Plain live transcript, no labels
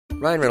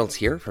Ryan Reynolds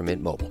here from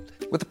Mint Mobile.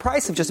 With the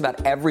price of just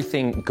about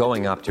everything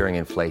going up during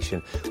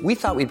inflation, we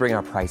thought we'd bring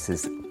our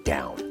prices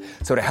down.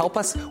 So to help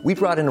us, we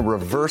brought in a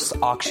reverse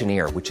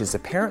auctioneer, which is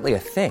apparently a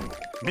thing.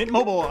 Mint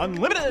Mobile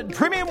Unlimited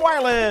Premium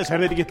Wireless. How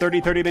to get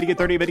 30, 30, bit to get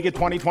 30, bit to get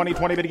 20, 20,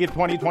 20, bit to get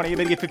 20, 20,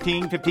 bit to get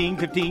 15, 15,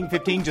 15,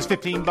 15, just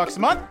 $15 a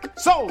month?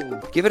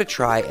 Sold! Give it a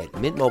try at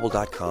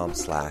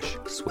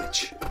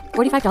mintmobile.com/switch.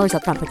 $45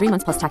 up front for 3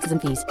 months plus taxes and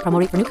fees. Promo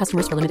rate for new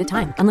customers for limited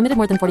time. Unlimited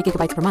more than 40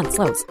 gigabytes per month.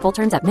 Slows full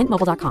terms at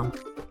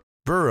mintmobile.com.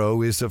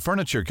 Burrow is a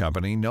furniture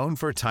company known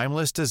for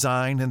timeless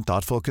design and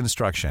thoughtful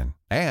construction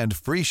and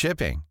free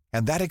shipping,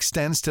 and that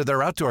extends to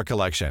their outdoor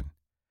collection.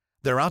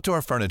 Their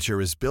outdoor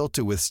furniture is built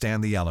to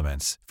withstand the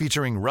elements,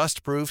 featuring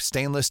rust-proof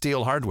stainless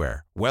steel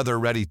hardware,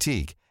 weather-ready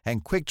teak,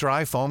 and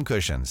quick-dry foam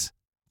cushions.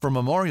 For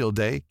Memorial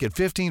Day, get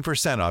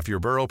 15% off your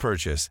Burrow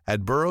purchase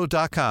at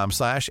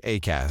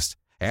burrow.com/acast,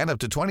 and up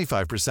to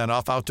 25%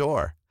 off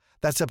outdoor.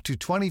 That's up to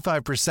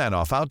 25%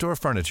 off outdoor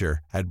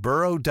furniture at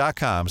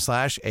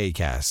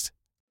burrow.com/acast.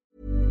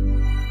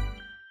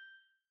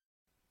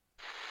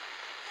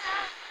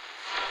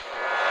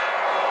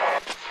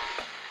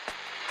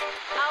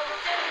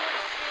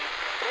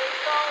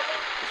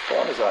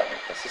 What is that?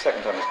 That's the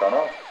second time it's gone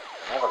off.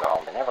 They never go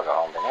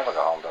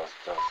home, those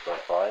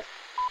boys.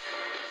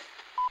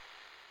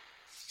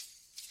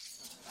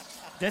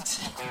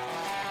 That's...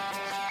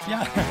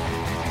 Yeah,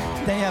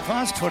 they have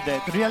asked for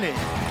that, really.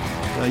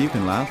 Well, you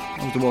can laugh.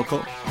 It was the World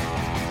Cup.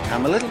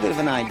 I'm a little bit of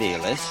an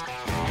idealist,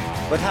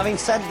 but having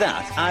said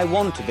that, I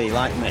want to be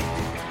like me.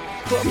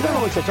 Well, you don't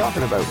know what you're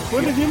talking about.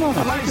 What did you know?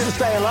 I managed to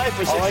stay alive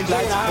for 6 years.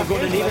 I'm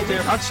going to leave it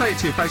there. I'd say it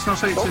to your face, not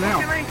say it to you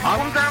now.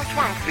 Come down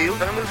Swanfield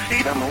and we'll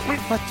see them, won't we?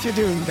 What you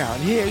doing down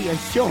here, you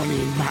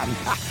shawny man?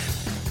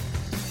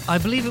 I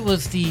believe it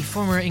was the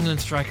former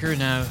England striker,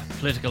 now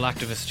political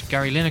activist,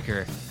 Gary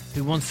Lineker,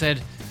 who once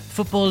said,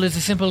 "Football is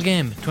a simple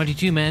game.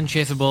 22 men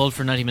chase a ball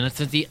for 90 minutes,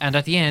 and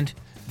at the end,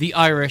 the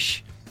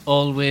Irish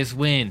always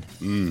win."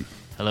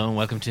 Hello and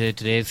welcome to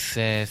today's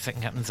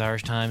Second Captain's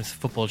Irish Times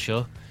football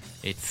show.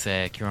 It's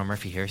Kieran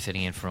Murphy here,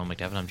 sitting in for Owen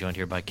McDevin. I'm joined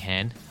here by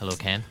Ken. Hello,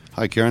 Ken.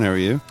 Hi, Kieran. How are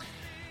you?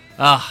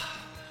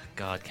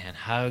 God, Ken,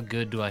 how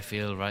good do I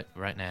feel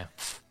right now?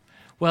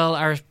 Well,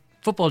 our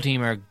football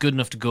team are good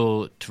enough to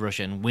go to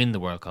Russia and win the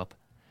World Cup.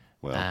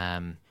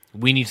 Well,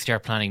 we need to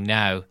start planning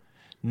now,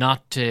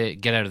 not to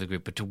get out of the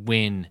group, but to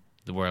win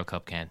the World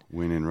Cup, Ken.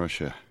 win in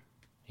Russia.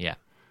 Yeah.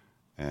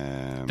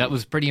 That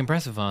was pretty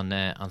impressive on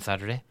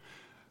Saturday.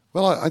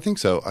 Well, I think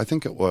so. I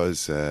think it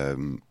was.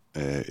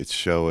 It's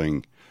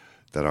showing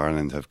that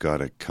Ireland have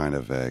got a kind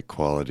of a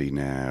quality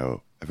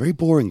now, a very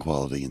boring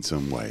quality in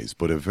some ways,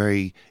 but a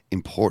very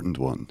important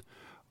one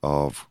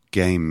of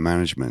game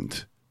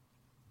management.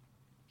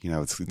 You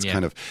know, it's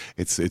kind of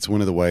it's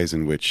one of the ways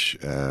in which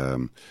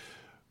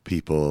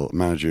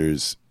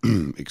managers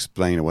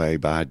explain away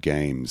bad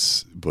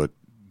games, but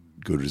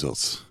good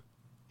results.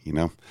 You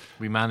know,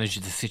 we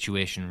managed the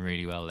situation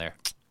really well there.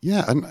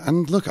 Yeah,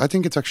 and look, I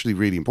think it's actually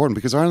really important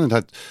because Ireland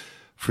had,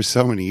 for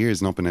so many years,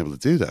 not been able to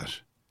do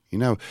that. You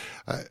know,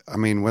 I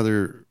mean,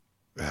 whether,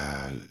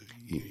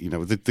 you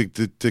know,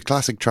 the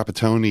classic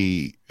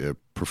Trapattoni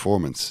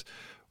performance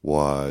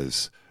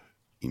was,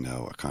 you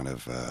know, a kind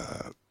of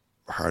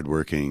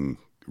hardworking,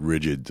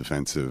 rigid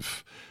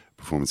defensive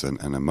performance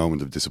and a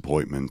moment of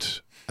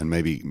disappointment and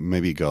maybe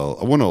a goal,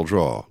 a 1-1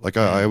 draw. Like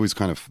I always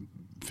kind of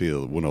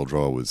feel 1-1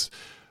 draw was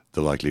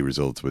the likely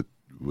result with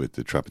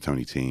the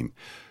Trapattoni team.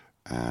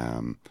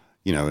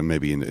 You know, and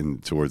maybe in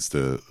towards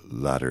the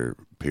latter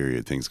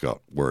period, things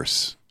got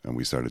worse and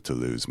we started to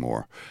lose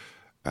more.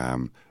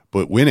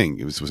 But winning,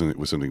 it was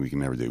something we can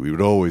never do. We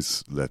would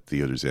always let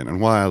the others in. And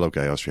while,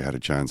 Austria had a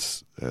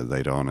chance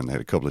late on and they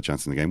had a couple of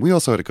chances in the game, we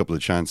also had a couple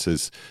of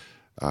chances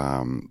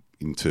to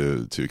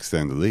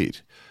extend the lead.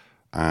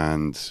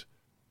 And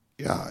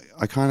yeah,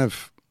 I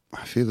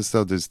feel as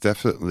though there's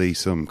definitely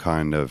some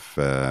kind of,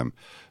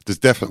 there's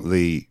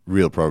definitely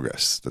real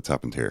progress that's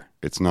happened here.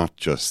 It's not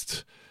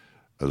just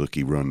a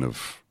lucky run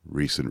of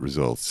recent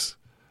results.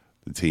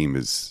 The team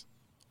is,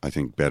 I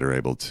think, better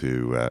able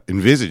to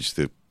envisage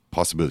the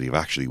possibility of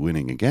actually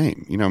winning a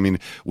game. You know, I mean,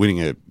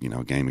 winning a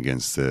game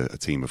against a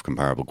team of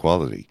comparable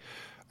quality,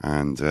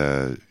 and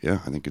I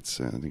think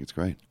it's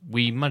great.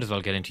 We might as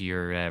well get into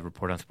your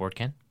report on sport,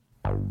 Ken.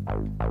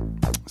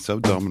 So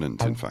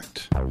dominant, in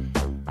fact,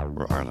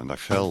 were Ireland. I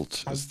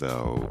felt as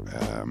though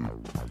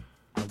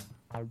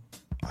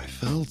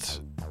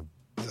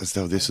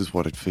this is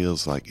what it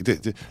feels like.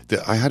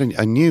 I had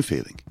a new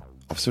feeling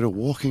of sort of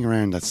walking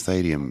around that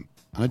stadium,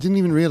 and I didn't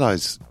even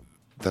realise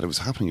that it was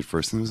happening at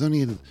first. And it was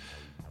only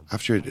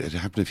after it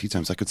happened a few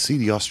times, I could see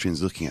the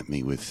Austrians looking at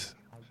me with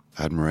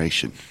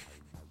admiration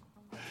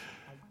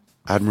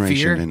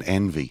Fear? and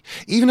envy.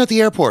 Even at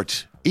the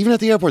airport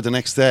the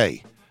next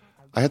day,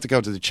 I had to go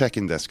to the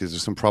check-in desk because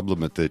there's some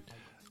problem at the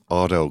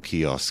auto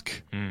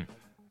kiosk.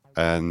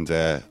 And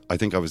I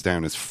think I was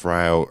down as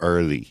Frau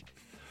Early.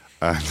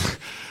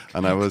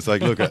 And I was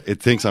like, look,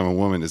 it thinks I'm a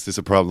woman. Is this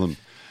a problem?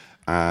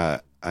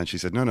 And she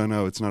said,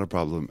 no, it's not a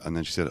problem. And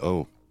then she said,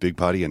 oh, big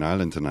party in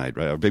Ireland tonight,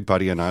 right? Or big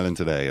party in Ireland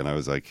today. And I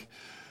was like,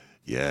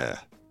 Yeah.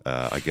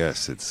 I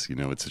guess it's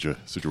it's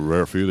such a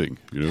rare feeling,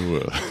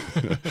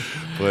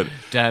 but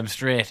damn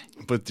straight.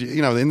 But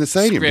in the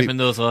stadium, scraping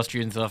those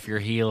Austrians off your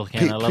heel,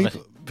 I love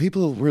it.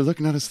 People were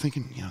looking at us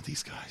thinking,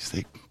 these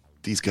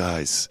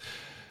guys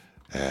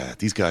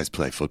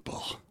play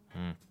football.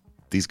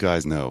 These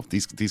guys know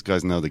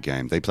the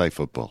game. They play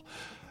football,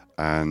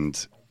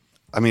 and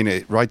I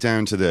mean right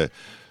down to the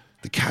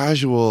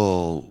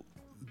casual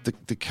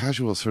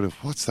sort of,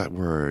 what's that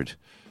word?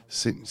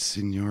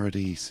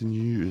 Seniority,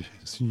 the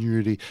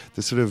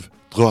sort of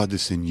droit de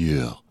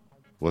seigneur,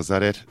 was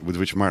that it? With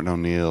which Martin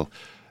O'Neill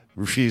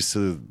refused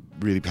to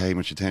really pay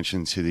much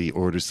attention to the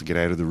orders to get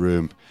out of the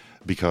room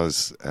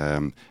because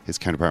his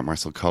counterpart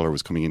Marcel Koller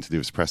was coming in to do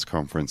his press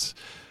conference.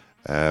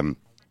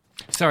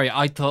 Sorry,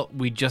 I thought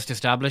we just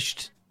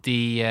established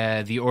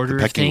the order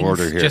of things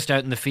order just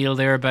out in the field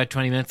there about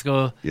 20 minutes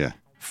ago. Yeah.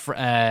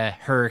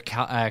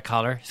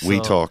 Collar. So.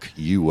 We talk,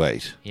 you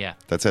wait. Yeah.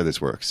 That's how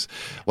this works.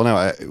 Well,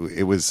 no,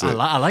 it was...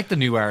 I like the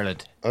New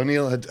Ireland.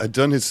 O'Neill had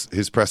done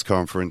his press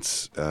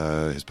conference,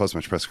 his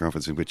post-match press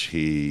conference, in which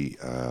he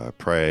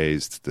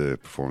praised the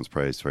performance,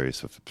 praised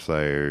various of the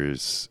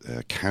players,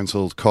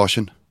 counselled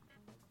caution,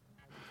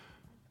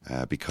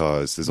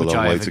 because there's a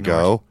long way to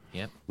go.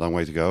 Yep. Long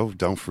way to go.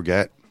 Don't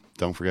forget,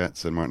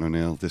 said Martin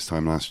O'Neill, this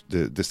time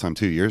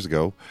 2 years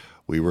ago,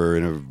 we were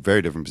in a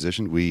very different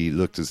position. We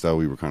looked as though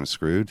we were kind of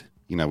screwed.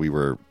 We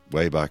were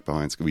way back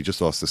behind. We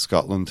just lost to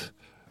Scotland.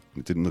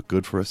 It didn't look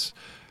good for us.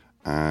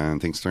 And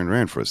things turned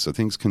around for us. So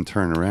things can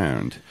turn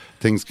around.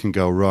 Things can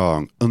go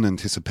wrong.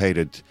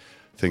 Unanticipated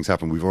things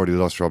happen. We've already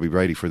lost Robbie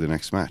Brady for the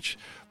next match.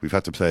 We've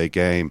had to play a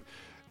game,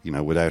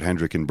 without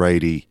Hendrick and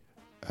Brady.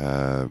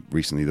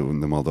 Recently, the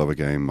Moldova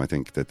game, I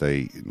think that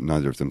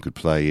neither of them could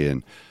play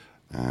in.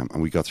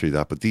 And we got through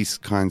that. But these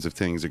kinds of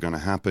things are going to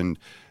happen.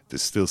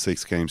 There's still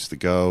 6 games to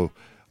go.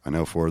 I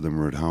know 4 of them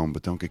are at home,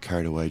 but don't get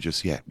carried away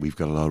just yet. We've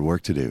got a lot of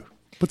work to do.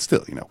 But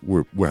still,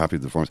 we're happy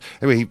with the performance.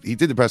 Anyway, he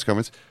did the press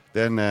conference.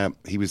 Then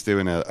he was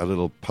doing a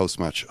little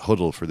post-match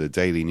huddle for the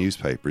daily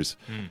newspapers.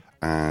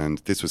 And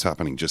this was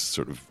happening just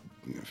sort of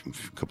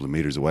a couple of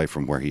meters away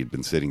from where he had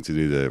been sitting to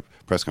do the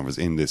press conference,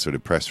 in this sort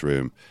of press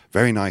room.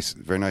 Very nice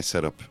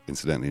setup,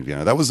 incidentally, in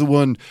Vienna. That was the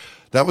one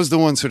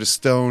sort of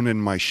stone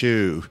in my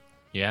shoe.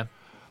 Yeah.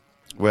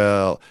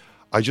 Well,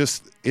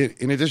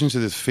 in addition to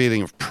this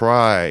feeling of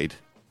pride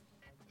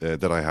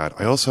that I had,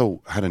 I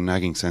also had a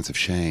nagging sense of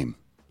shame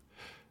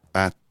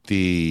at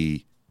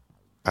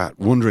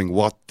wondering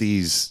what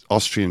these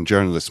Austrian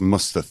journalists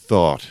must have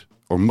thought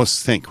or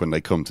must think when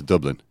they come to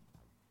Dublin.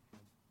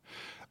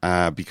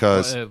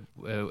 Because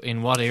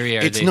in what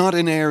area? It's not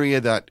an area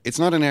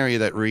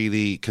that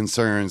really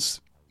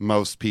concerns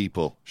most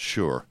people,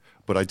 sure.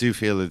 But I do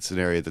feel it's an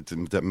area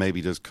that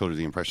maybe does colour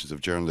the impressions of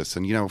journalists.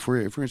 And, if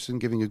we're interested in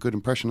giving a good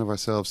impression of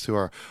ourselves to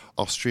our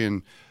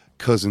Austrian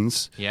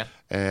cousins,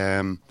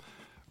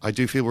 I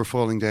do feel we're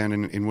falling down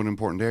in one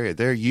important area.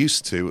 They're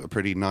used to a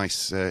pretty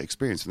nice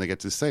experience when they get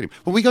to the stadium.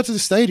 When we got to the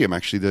stadium,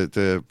 actually,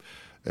 the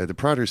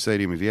Prater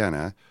Stadium in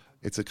Vienna,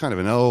 it's a kind of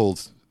an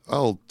old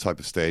type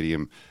of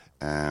stadium.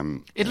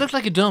 It looked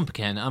like a dump,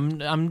 Ken.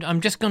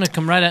 I'm just going to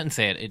come right out and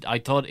say it. I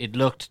thought it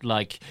looked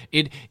like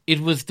it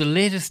was the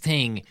latest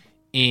thing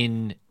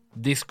in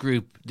this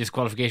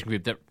qualification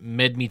group, that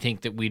made me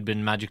think that we'd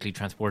been magically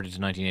transported to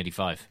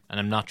 1985.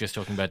 And I'm not just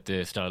talking about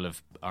the style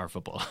of our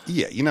football.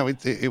 Yeah,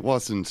 it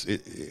wasn't.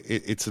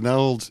 It's an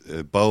old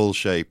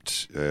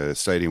bowl-shaped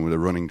stadium with a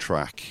running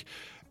track.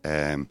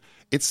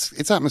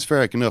 It's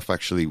atmospheric enough,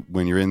 actually,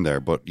 when you're in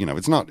there, but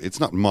it's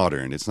not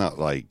modern. It's not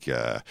like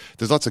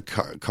there's lots of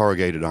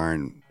corrugated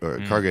iron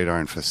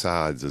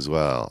facades as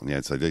well on the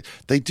outside.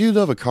 They do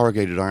love a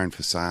corrugated iron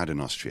facade in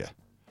Austria.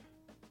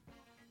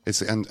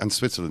 And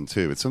Switzerland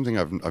too. It's something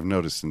I've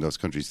noticed in those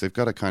countries. They've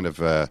got a kind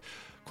of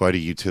quite a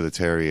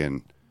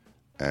utilitarian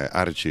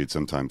attitude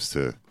sometimes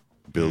to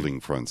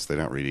building fronts. They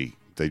don't really.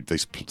 They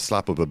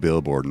slap up a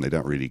billboard and they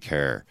don't really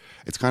care.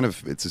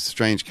 It's a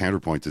strange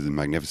counterpoint to the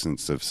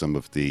magnificence of some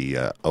of the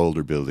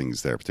older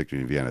buildings there,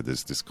 particularly in Vienna.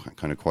 There's this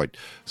kind of quite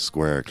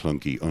square,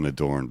 clunky,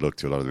 unadorned look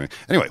to a lot of them.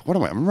 Anyway,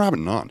 I'm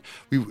rabbiting on.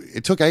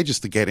 It took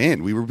ages to get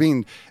in.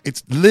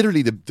 It's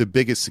literally the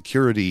biggest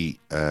security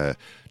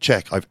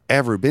check I've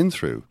ever been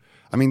through.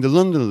 I mean, the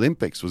London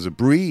Olympics was a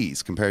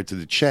breeze compared to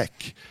the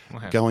check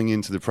going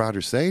into the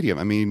Prater Stadium.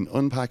 I mean,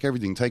 unpack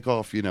everything, take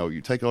off,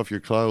 you take off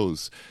your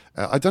clothes.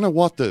 I don't know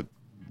what the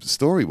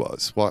story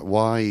was,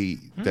 why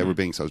they were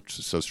being so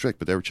strict,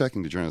 but they were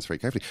checking the journalists very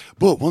carefully.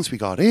 But once we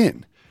got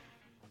in,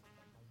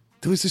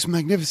 there was this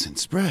magnificent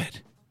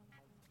spread.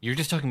 You're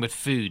just talking about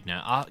food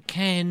now.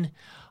 Ken,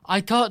 I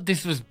thought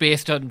this was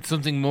based on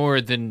something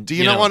more than... Do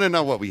you not want to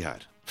know what we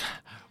had?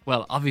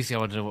 Well, obviously I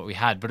want to know what we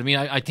had, but I mean,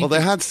 I think... Well,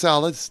 they had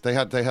salads. They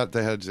had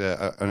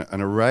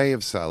an array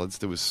of salads.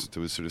 There was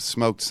sort of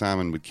smoked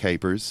salmon with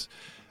capers.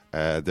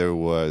 There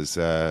was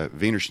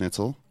Wiener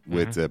Schnitzel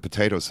with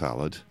potato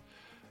salad.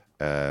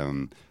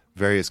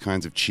 Various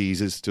kinds of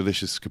cheeses,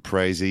 delicious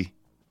caprese,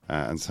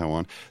 and so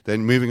on.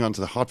 Then moving on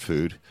to the hot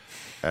food,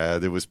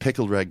 there was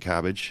pickled red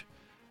cabbage.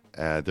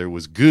 There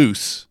was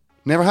goose.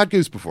 Never had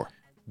goose before.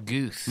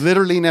 Goose.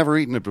 Literally never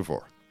eaten it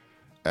before.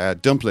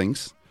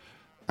 Dumplings.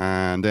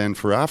 And then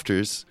for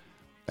afters,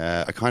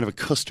 a kind of a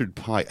custard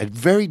pie. A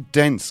very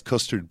dense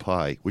custard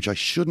pie, which I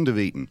shouldn't have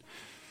eaten.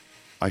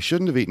 I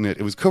shouldn't have eaten it.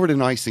 It was covered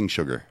in icing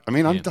sugar. I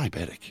mean, I'm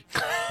diabetic.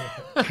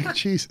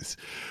 Jesus.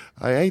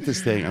 I ate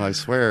this thing, and I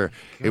swear,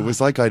 it was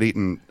like I'd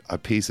eaten a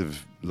piece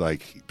of,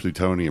 like,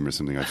 plutonium or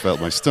something. I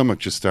felt my stomach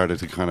just started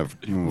to kind of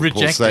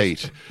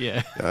pulsate.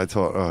 Yeah. I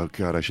thought, oh,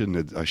 God, I shouldn't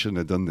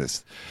have done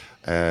this.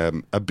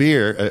 A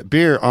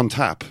beer on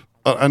tap,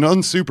 an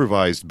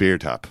unsupervised beer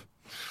tap.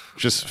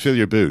 Just fill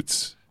your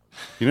boots.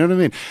 You know what I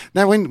mean?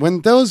 Now,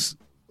 when those...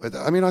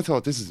 I mean, I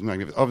thought this is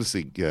magnificent.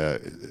 Obviously,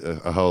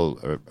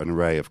 an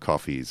array of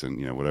coffees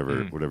and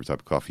whatever type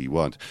of coffee you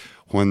want.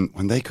 When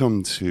they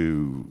come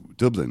to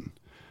Dublin,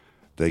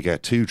 they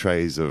get 2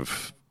 trays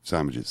of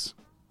sandwiches.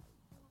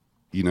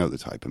 You know the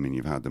type. I mean,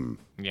 you've had them,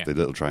 the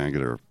little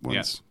triangular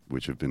ones,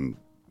 which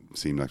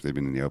seem like they've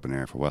been in the open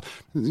air for a while.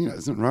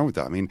 There's nothing wrong with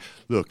that. I mean,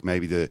 look,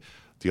 maybe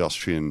the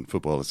Austrian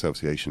Football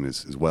Association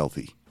is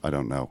wealthy. I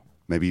don't know.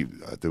 Maybe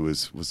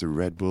was there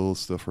Red Bull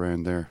stuff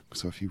around there?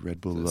 So a few Red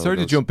Bull logos. Sorry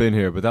to jump in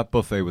here, but that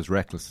buffet was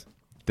reckless.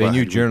 They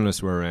knew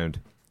journalists were around.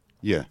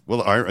 Yeah.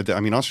 Well, I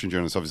mean, Austrian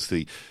journalists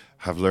obviously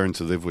have learned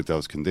to live with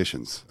those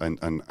conditions and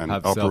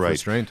have operate.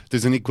 Self-restraint.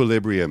 There's an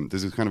equilibrium.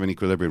 There's a kind of an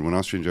equilibrium when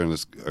Austrian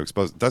journalists are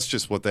exposed. That's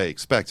just what they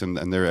expect,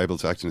 and they're able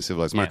to act in a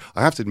civilized manner.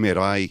 I have to admit,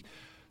 I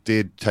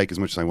did take as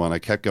much as I want. I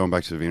kept going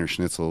back to the Wiener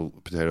Schnitzel,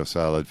 potato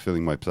salad,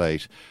 filling my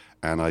plate,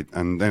 and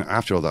then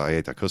after all that, I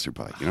ate that custard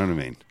pie. You know what I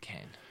mean?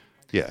 Ken.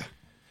 Yeah.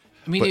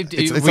 I mean,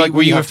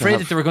 were you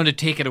afraid that they were going to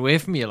take it away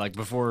from you, like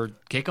before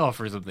kickoff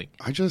or something?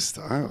 I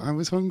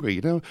was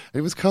hungry.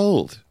 It was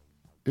cold.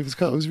 It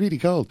was really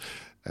cold.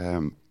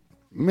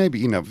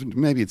 Maybe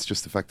it's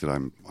just the fact that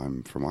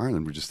I'm from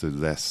Ireland. We're just a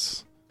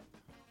less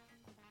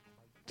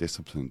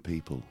disciplined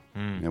people.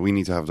 We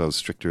need to have those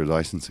stricter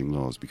licensing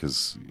laws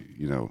because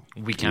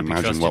we can't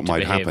imagine what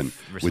might happen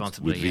with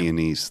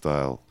Viennese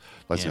style.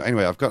 Yeah.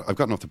 Anyway, I've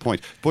gotten off the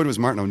point. The point was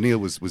Martin O'Neill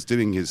was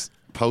doing his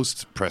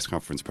post press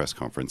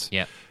conference.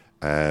 Yeah.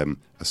 A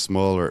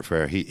smaller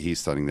affair. He's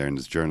standing there, and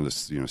there's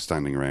journalists,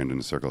 standing around in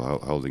a circle,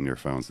 holding their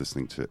phones,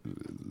 listening to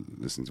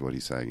what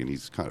he's saying, and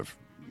he's kind of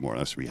more or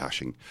less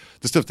rehashing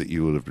the stuff that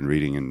you will have been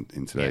reading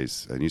in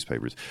today's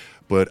newspapers.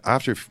 But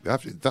after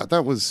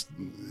that was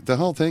the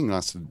whole thing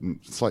lasted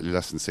slightly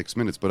less than 6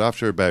 minutes. But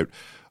after about,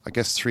 I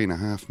guess,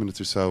 3.5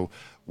 minutes or so,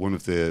 one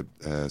of the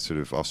sort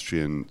of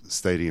Austrian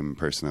stadium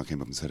personnel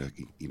came up and said,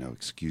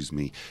 excuse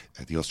me,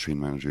 the Austrian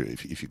manager,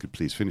 if you could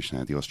please finish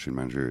now. The Austrian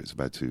coach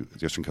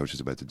is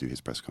about to do his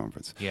press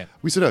conference. Yeah.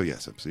 We said, oh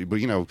yes,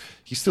 absolutely. But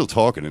he's still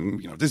talking,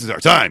 and this is our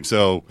time.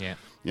 So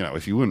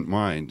if you wouldn't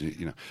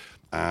mind,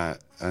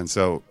 and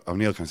so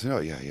O'Neill kind of said, oh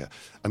yeah.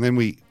 And then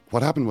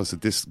what happened was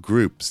that this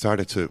group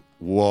started to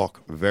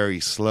walk very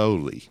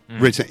slowly,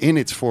 in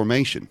its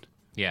formation.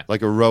 Yeah.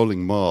 Like a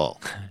rolling mall.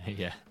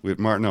 Yeah. With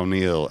Martin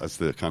O'Neill as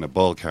the kind of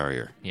ball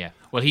carrier. Yeah.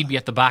 Well, he'd be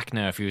at the back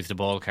now if he was the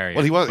ball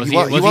carrier. He was at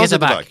the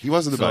back. He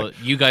was at the back.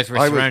 You guys were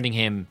surrounding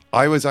him.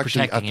 I was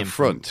actually at the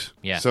front.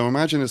 Yeah. So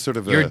imagine a sort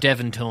of You're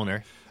Devon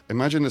Toner.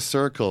 Imagine a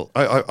circle.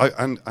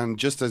 And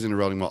just as in a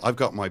rolling mall, I've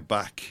got my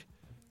back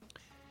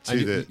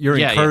You're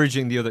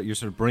encouraging the other. You're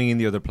sort of bringing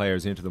the other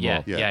players into the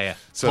mall. Yeah.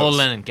 So, Paul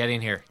Lennon, get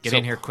in here. Get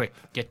in here quick.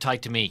 Get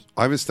tight to me.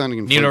 I was standing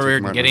in Neil front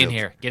O'Riordan, of get in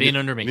here. Get in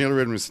under me. Neil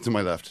O'Riordan was to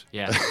my left.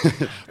 Yeah.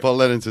 Paul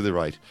Lennon to the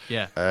right.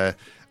 Yeah.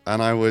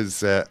 And I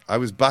was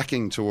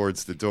backing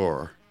towards the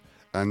door,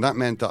 and that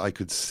meant that I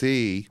could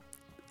see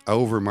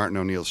over Martin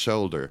O'Neill's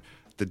shoulder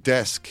the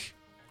desk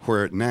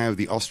where now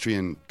the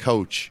Austrian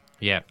coach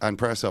and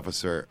press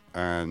officer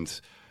and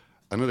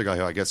another guy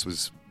who I guess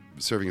was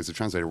serving as a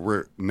translator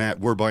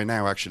were by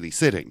now actually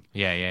sitting.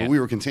 Yeah. But we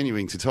were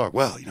continuing to talk.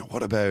 Well,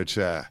 what about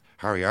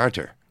Harry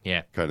Arter?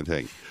 Yeah. Kind of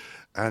thing.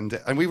 And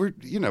we were,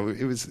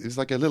 it was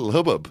like a little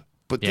hubbub.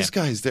 But this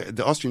guy's there,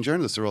 the Austrian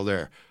journalists are all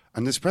there.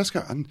 And this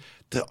and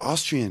the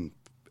Austrian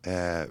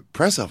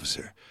press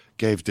officer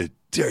gave the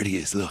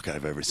dirtiest look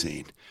I've ever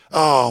seen.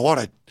 Oh, what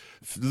a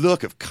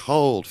look of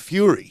cold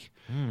fury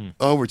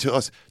over to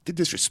us. The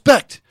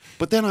disrespect.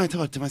 But then I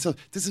thought to myself,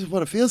 this is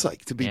what it feels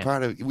like to be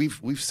part of.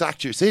 We've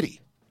sacked your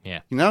city.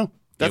 Yeah.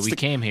 That's we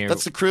came here.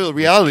 That's the cruel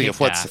reality of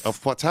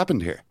what's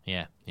happened here.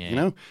 Yeah.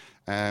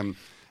 And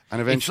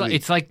eventually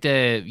it's like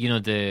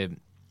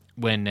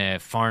when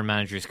foreign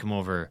managers come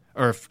over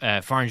or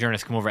foreign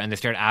journalists come over and they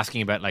start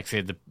asking about, like,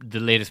 say, the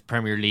latest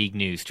Premier League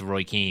news to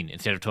Roy Keane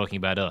instead of talking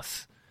about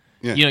us.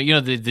 Yeah.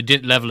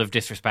 The level of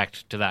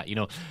disrespect to that.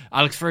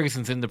 Alex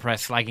Ferguson's in the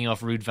press slagging off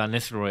Ruud van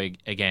Nistelrooy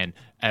again.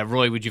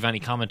 Roy, would you have any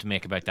comment to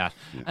make about that?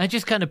 Yeah. And it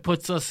just kind of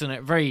puts us in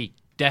a very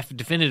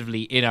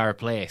definitively in our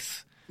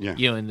place. Yeah.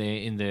 In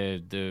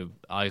the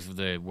eyes of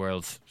the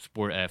world's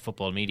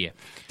football media.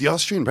 The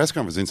Austrian press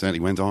conference, incidentally,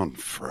 went on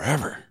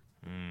forever.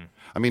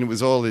 I mean, it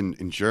was all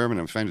in German.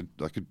 I found it.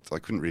 I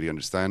couldn't really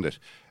understand it.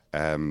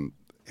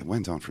 It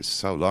went on for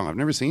so long. I've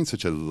never seen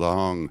such a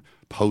long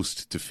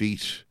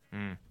post-defeat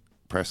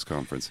press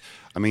conference.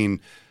 I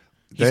mean,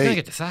 he's going to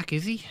get the sack,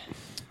 is he?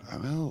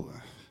 Well,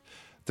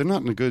 they're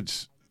not in a good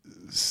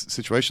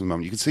situation at the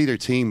moment. You could see their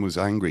team was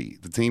angry.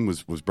 The team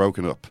was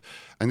broken up.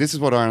 And this is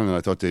what Ireland,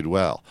 I thought, did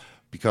well.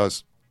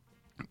 Because,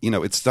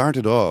 it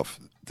started off,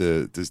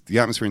 the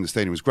atmosphere in the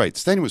stadium was great. The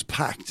stadium was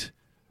packed.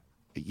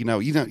 You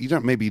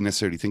don't maybe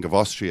necessarily think of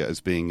Austria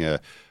as being a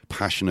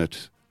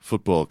passionate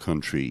football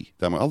country.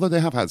 Although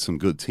they have had some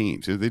good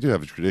teams. They do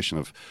have a tradition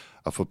of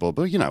football.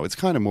 But, it's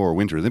kind of more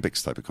Winter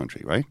Olympics type of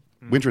country, right?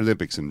 Winter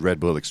Olympics and Red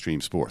Bull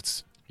Extreme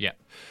Sports. Yeah.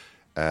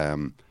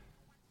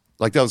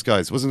 Like those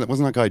guys. Wasn't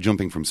that guy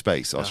jumping from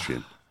space,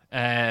 Austrian?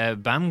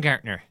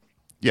 Baumgartner.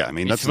 Yeah, I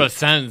mean, it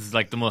sounds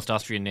like the most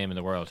Austrian name in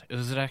the world.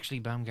 Is it actually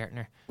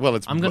Baumgartner? Well,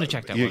 I'm going to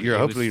check that one.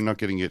 Hopefully you're not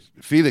getting it.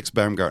 Felix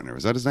Baumgartner,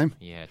 is that his name?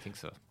 Yeah, I think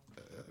so.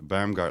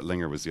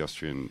 Baumgartlinger was the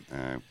Austrian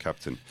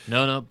captain.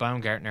 No,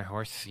 Baumgartner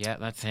horse. Yeah,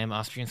 that's him.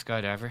 Austrian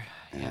skydiver.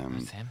 Yeah,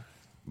 that's him.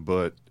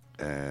 But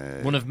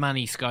one of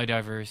many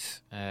skydivers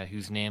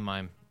whose name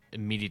I'm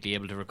immediately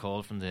able to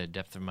recall from the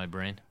depth of my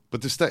brain.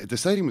 But the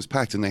stadium was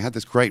packed, and they had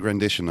this great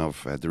rendition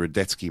of the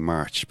Radetzky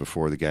March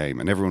before the game,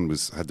 and everyone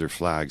had their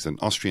flags, and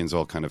Austrians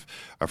all kind of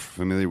are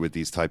familiar with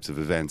these types of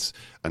events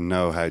and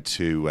know how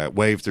to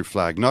wave their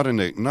flag, not in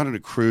a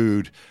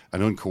crude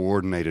and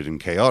uncoordinated and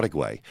chaotic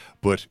way,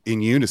 but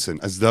in unison,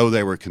 as though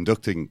they were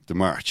conducting the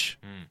march.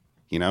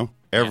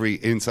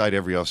 Inside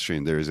every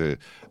Austrian there is a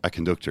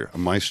conductor, a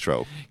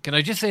maestro. Can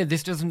I just say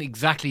this doesn't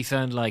exactly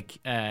sound like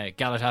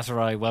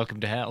Galatasaray Welcome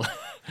to Hell.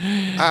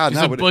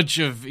 Bunch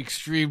of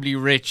extremely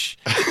rich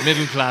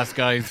middle class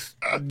guys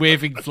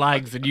waving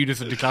flags in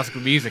unison to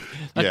classical music.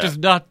 That does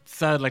not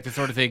sound like the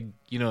sort of thing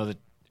that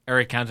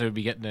Eric Cantona would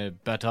be getting a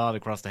baton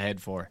across the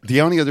head for.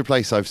 The only other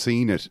place I've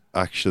seen it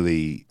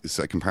actually, it's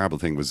a comparable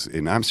thing, was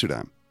in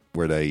Amsterdam,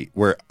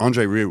 where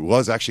Andre Rieu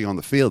was actually on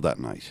the field that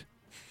night.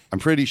 I'm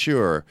pretty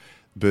sure.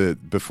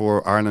 But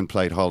before Ireland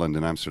played Holland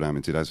in Amsterdam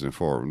in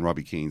 2004, when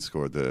Robbie Keane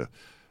scored the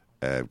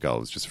goal, it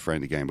was just a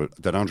friendly game, but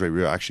that Andre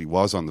Rieu actually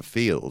was on the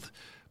field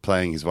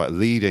playing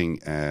leading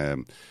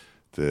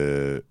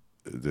the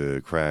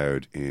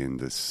crowd in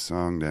the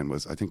song. Then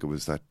was, I think it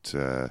was that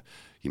I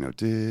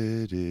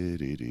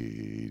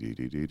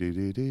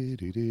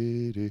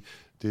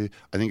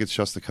think it's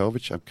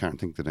Shostakovich. I can't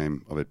think the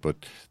name of it, but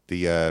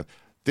the.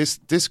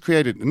 This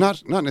created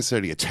not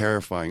necessarily a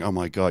terrifying, oh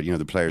my God,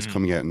 the players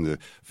coming out in the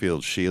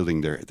field shielding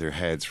their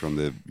heads from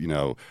the,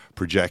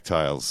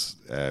 projectiles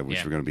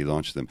which were going to be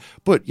launched at them.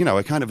 But,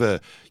 a kind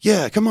of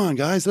come on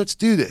guys, let's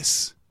do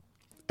this.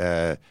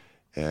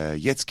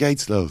 Jetzt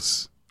geht's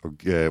los, or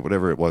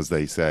whatever it was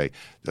they say.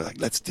 They're like,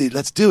 let's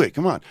do it,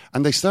 come on.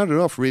 And they started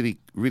off really,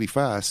 really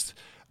fast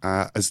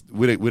as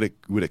with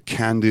a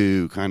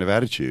can-do kind of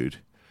attitude,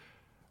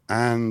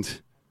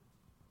 and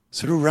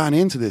sort of ran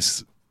into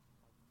this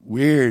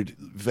weird,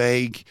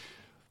 vague,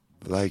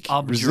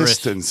 obdurate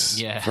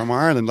resistance from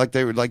Ireland, like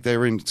they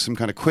were in some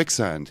kind of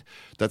quicksand.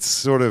 That's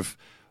sort of,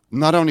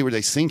 not only were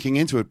they sinking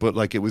into it, but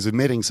like it was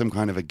emitting some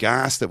kind of a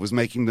gas that was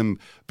making them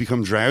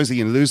become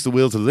drowsy and lose the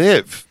will to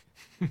live.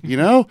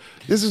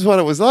 This is what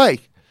it was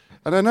like.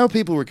 And I know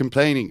people were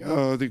complaining,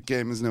 oh, the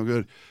game is no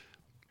good,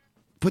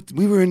 but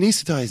we were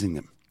anesthetizing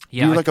them.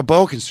 Yeah, we were like a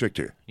boa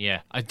constrictor.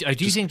 Yeah, I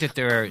do think that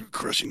there are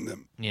crushing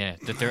them. Yeah,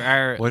 that there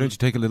are. Why don't you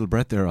take a little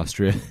breath there,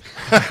 Austria?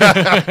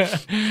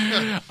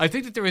 I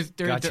think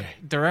that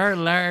there are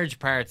large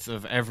parts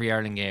of every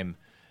Ireland game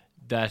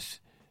that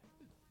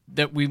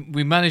we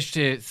managed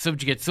to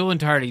subjugate so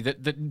entirely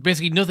that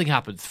basically nothing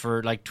happens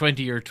for like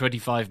 20 or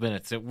 25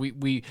 minutes. That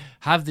we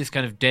have this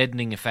kind of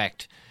deadening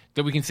effect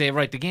that we can say,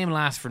 right, the game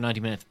lasts for 90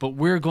 minutes, but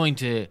we're going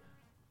to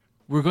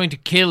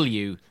kill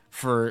you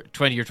for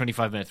 20 or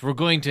 25 minutes. We're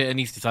going to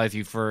anesthetize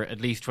you for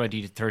at least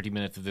 20 to 30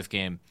 minutes of this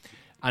game.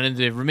 And in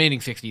the remaining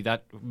 60,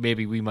 that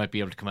maybe we might be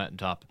able to come out on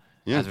top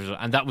as a result.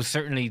 And that was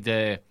certainly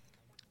the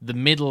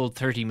middle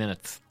 30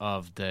 minutes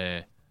of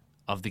the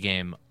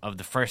game, of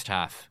the first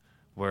half,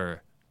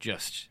 were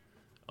just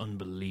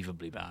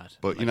unbelievably bad.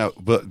 But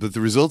but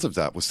the result of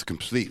that was to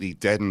completely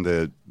deaden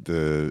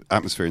the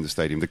atmosphere in the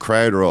stadium. The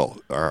crowd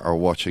are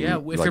watching. Yeah,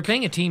 if you're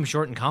playing a team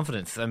short in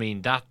confidence, I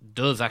mean, that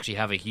does actually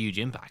have a huge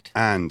impact.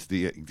 And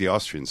the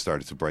Austrians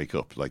started to break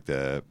up. Like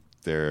their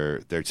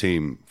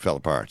team fell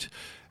apart.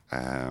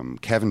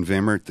 Kevin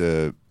Wimmer,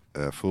 the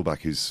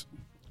fullback, who's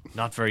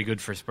not very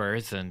good for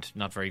Spurs and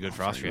not very good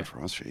for Austria. Not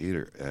for Austria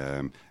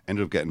either.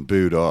 Ended up getting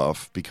booed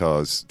off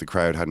because the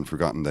crowd hadn't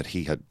forgotten that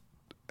he had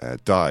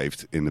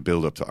dived in the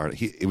build-up to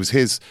Ireland. It was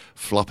his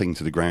flopping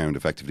to the ground,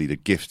 effectively,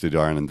 that gifted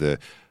Ireland the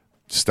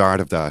start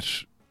of that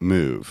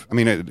move. I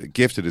mean,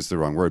 gifted is the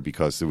wrong word,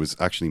 because there was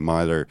actually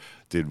Myler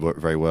did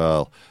very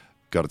well,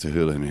 got it to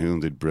Houlihan, Hoon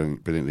did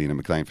brilliantly, and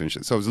McLean finished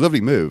it. So it was a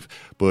lovely move,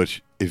 but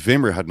if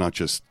Wimmer had not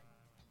just,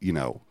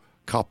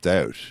 copped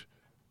out,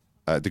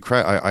 the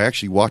crowd, I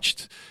actually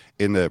watched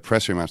in the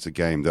press room after the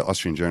game, the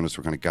Austrian journalists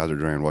were kind of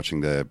gathered around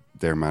watching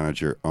their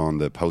manager on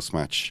the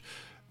post-match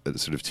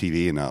sort of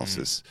TV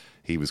analysis.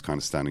 He was kind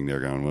of standing there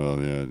going, well,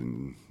 yeah,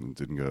 it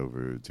didn't go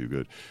over too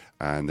good.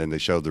 And then they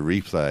showed the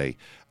replay,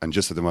 and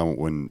just at the moment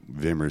when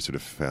Wimmer sort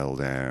of fell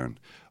down,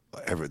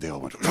 they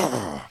all went,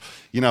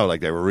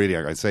 like they were really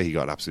angry. I'd say he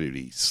got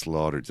absolutely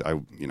slaughtered.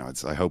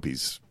 I hope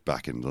he's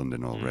back in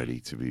London already.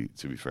 To be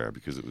fair,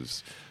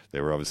 because they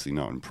were obviously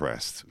not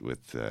impressed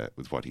with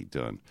what he'd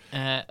done.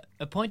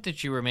 A point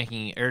that you were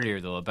making earlier,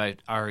 though, about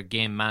our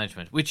game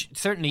management, which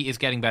certainly is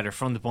getting better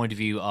from the point of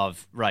view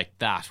of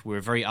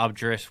we're very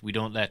obdurate. We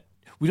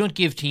don't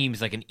give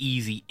teams like an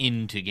easy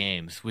into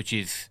games, which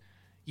is,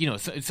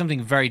 it's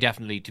something very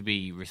definitely to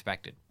be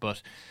respected.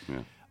 But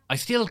I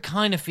still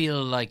kind of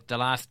feel like the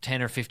last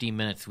 10 or 15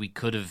 minutes we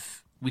could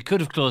have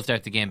closed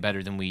out the game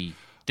better than we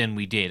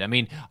did. I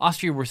mean,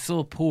 Austria were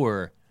so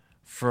poor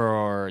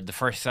for the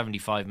first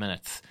 75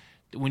 minutes.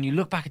 When you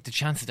look back at the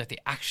chances that they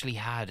actually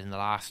had in the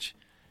last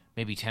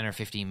maybe 10 or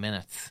 15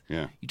 minutes,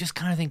 you just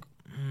kind of think,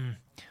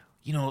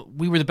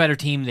 we were the better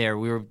team there.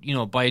 We were,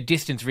 by a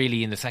distance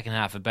really in the second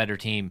half, a better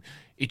team.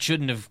 It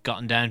shouldn't have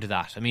gotten down to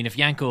that. I mean, if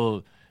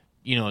Janko,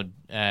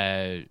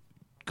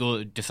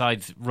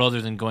 decides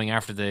rather than going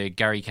after the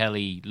Gary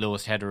Kelly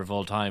lowest header of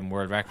all time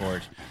world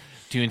record,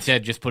 to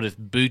instead just put his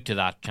boot to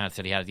that chance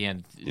that he had at the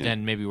end,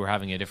 then maybe we're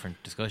having a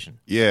different discussion.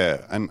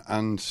 Yeah, and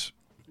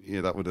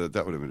that would have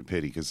been a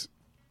pity, because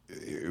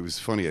it was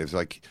funny. It was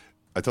like,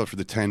 I thought for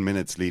the 10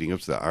 minutes leading up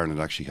to that, Ireland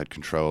actually had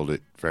controlled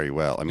it very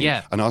well. I mean,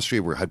 and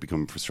Austria had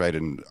become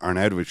frustrated, and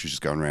Arnautovic was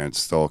just going around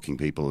stalking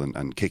people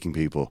and kicking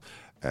people.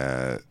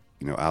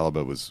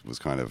 Alaba was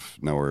kind of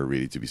nowhere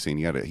really to be seen.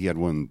 He had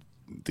one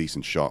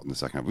decent shot in the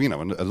second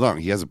half.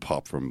 He has a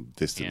pop from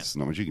distance.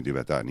 Not much you can do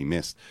about that, and he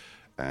missed.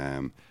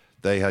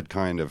 They had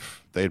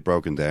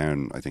broken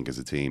down, I think, as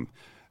a team,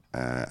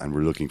 and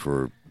were looking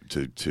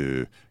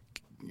to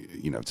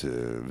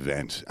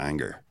vent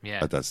anger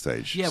at that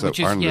stage. Yeah, so which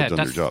is Ireland had done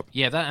their job.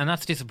 Yeah, and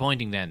that's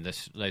disappointing then,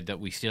 that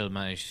we still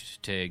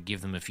managed to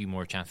give them a few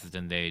more chances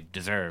than they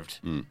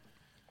deserved.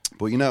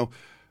 But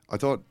I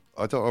thought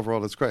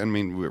overall it's great. I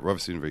mean, we're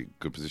obviously in a very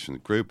good position in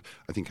the group.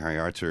 I think Harry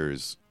Arter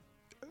has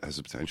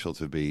the potential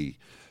to be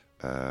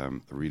a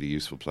really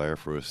useful player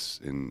for us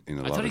in a lot of different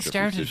positions. I thought he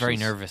started very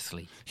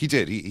nervously. He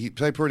did. He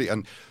played pretty,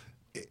 and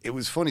it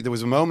was funny. There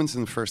was a moment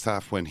in the first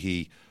half when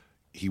he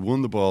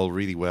won the ball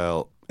really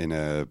well in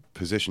a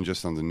position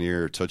just on the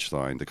near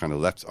touchline, the kind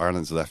of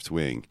Ireland's left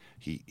wing.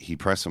 He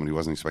pressed someone he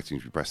wasn't expecting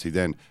to be pressed. He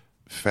then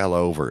fell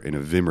over in a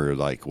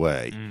Wimmer-like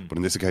way. But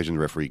on this occasion,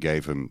 the referee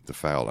gave him the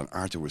foul, and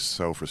Arter was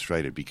so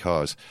frustrated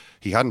because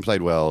he hadn't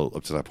played well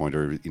up to that point,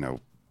 or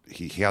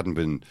he hadn't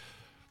been.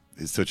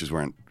 His touches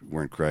weren't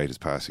great. His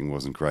passing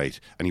wasn't great,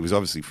 and he was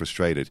obviously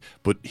frustrated.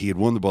 But he had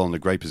won the ball in a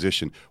great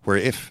position, where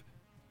if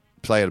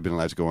play had been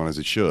allowed to go on as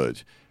it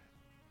should,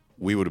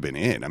 we would have been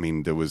in. I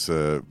mean, there was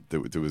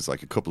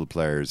like a couple of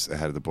players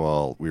ahead of the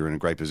ball. We were in a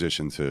great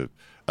position to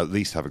at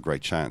least have a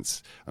great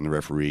chance, and the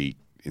referee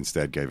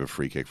instead gave a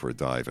free kick for a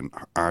dive, and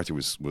Arter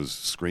was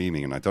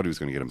screaming, and I thought he was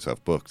going to get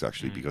himself booked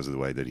actually because of the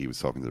way that he was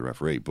talking to the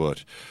referee.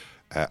 But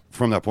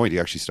from that point, he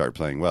actually started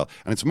playing well,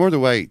 and it's more the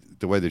way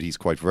that he's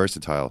quite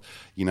versatile.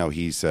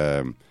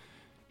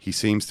 He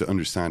seems to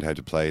understand how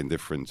to play in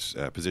different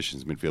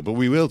positions in midfield. But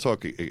we will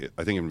talk,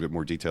 I think, in a bit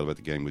more detail about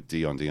the game with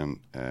Dion. Dion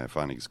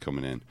Fanning is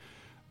coming in.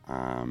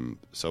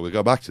 So we'll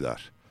go back to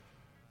that.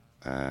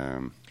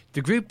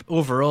 The group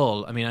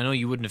overall, I mean, I know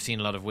you wouldn't have seen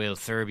a lot of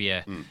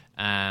Wales-Serbia,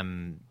 but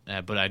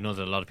I know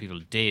that a lot of people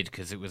did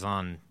because it was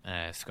on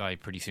Sky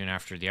pretty soon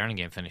after the Ireland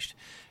game finished.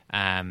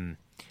 And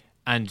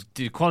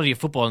the quality of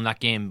football in that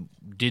game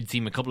did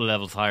seem a couple of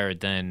levels higher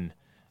than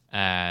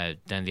the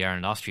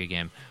Ireland-Austria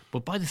game.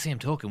 But by the same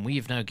token, we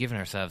have now given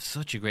ourselves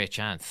such a great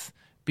chance.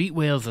 Beat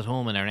Wales at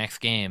home in our next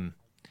game,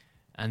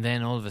 and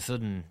then all of a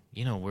sudden,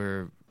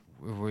 we're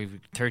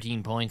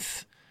 13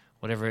 points,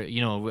 whatever.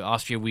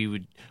 Austria,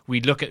 we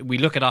look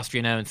at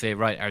Austria now and say,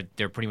 right,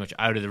 they're pretty much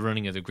out of the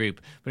running of the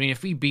group. But I mean,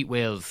 if we beat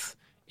Wales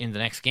in the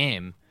next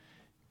game,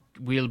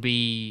 we'll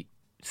be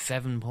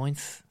 7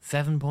 points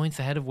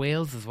ahead of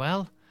Wales as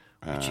well.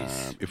 Which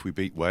is, if we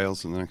beat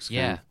Wales in the next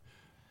game,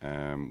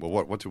 well,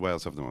 what do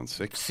Wales have them on?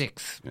 6?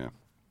 6. Yeah.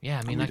 Yeah,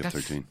 I mean, like that's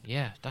 13.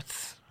 Yeah,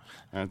 that's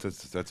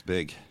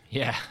big.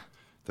 Yeah,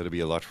 that'll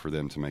be a lot for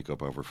them to make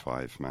up over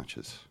 5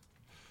 matches.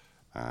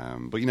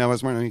 But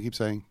as Martin keeps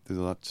saying, there's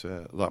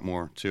a lot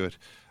more to it.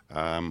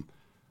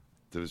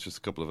 There was just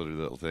a couple of other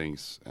little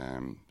things.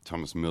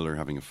 Thomas Müller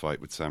having a fight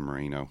with San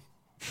Marino.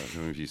 I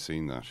don't know if you've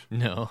seen that.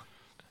 No.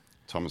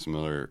 Thomas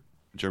Müller,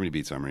 Germany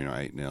beat San Marino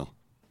 8-0.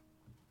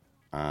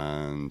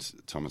 And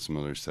Thomas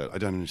Müller said, I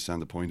don't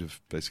understand the point of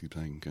basically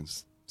playing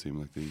against a team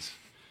like these.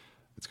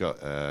 It's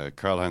got,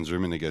 Karl-Heinz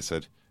Rummenigge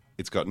said,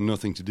 it's got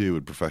nothing to do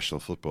with professional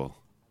football.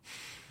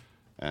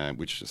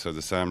 So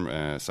the San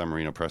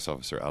Marino press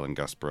officer, Alan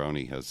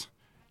Gasparoni, has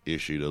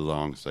issued a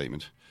long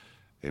statement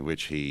in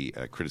which he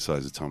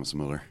criticises Thomas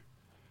Müller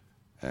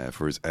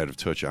for his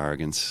out-of-touch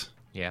arrogance.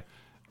 Yeah.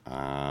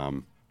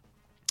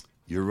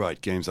 You're right,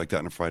 games like that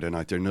on a Friday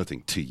night, they're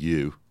nothing to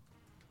you.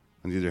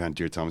 On the other hand,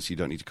 dear Thomas, you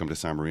don't need to come to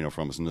San Marino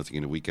for almost nothing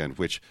in a weekend,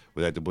 which,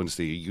 without the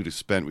Bundesliga, you'd have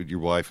spent with your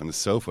wife on the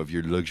sofa of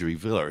your luxury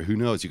villa. Or who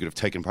knows, you could have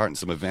taken part in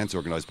some events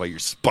organised by your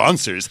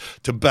sponsors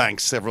to bank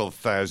several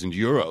thousand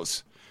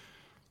euros.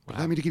 Wow.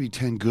 Allow me to give you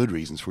 10 good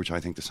reasons for which I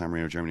think the San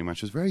Marino-Germany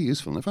match was very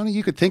useful. And if only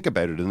you could think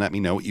about it and let me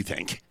know what you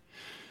think.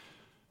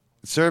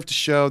 It served to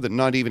show that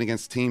not even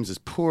against teams as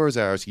poor as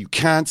ours, you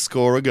can't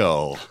score a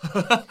goal.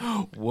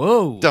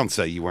 Whoa. Don't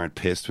say you weren't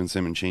pissed when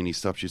Simoncini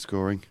stopped you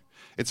scoring.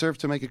 It served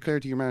to make it clear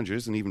to your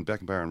managers, and even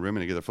Beckenbauer and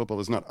Rummenigge, that football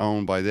is not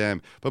owned by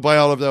them, but by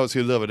all of those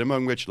who love it,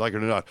 among which, like it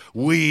or not,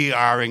 we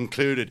are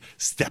included.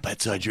 Step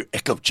outside your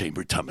echo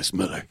chamber, Thomas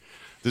Müller.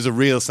 There's a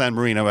real San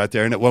Marino out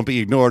there, and it won't be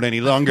ignored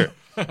any longer.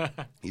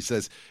 He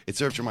says, it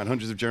served to remind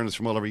hundreds of journalists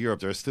from all over Europe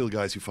there are still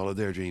guys who follow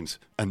their dreams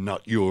and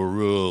not your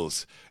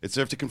rules. It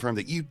served to confirm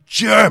that you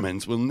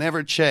Germans will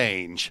never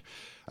change,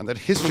 and that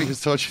history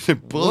has taught you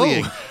that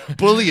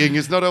bullying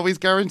is not always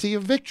guarantee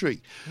of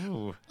victory.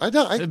 I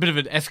know. A bit of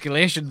an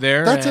escalation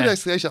there. That's an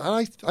escalation.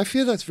 And I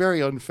feel that's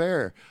very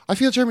unfair. I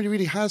feel Germany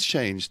really has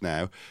changed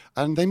now,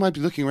 and they might be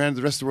looking around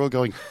the rest of the world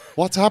going,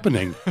 what's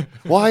happening?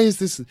 Why is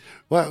this?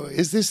 Well,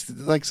 is this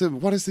like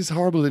what is this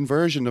horrible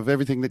inversion of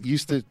everything that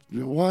used to?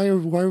 Why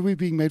are we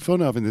being made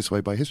fun of in this way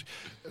by history?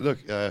 Look,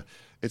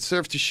 it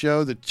served to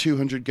show that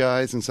 200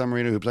 guys in San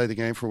Marino who play the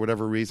game for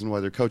whatever reason, why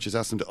their coaches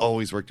ask them to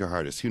always work their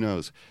hardest. Who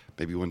knows?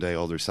 Maybe one day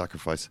all their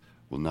sacrifice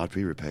will not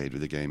be repaid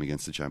with a game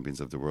against the champions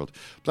of the world.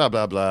 Blah,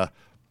 blah, blah.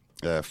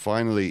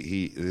 Finally,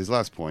 his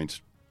last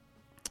point,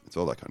 it's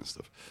all that kind of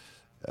stuff.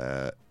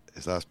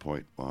 His last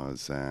point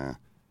was,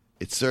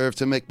 it served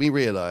to make me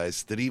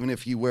realise that even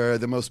if you wear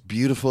the most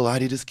beautiful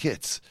Adidas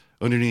kits,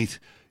 underneath,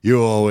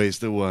 you're always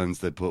the ones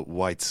that put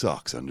white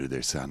socks under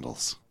their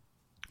sandals.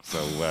 So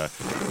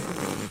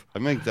I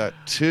make that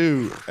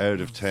 2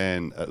 out of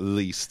 10 at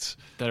least.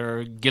 That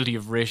are guilty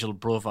of racial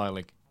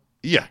profiling.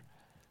 Yeah.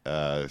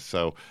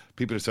 So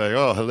people are saying,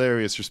 oh,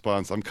 hilarious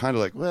response. I'm kind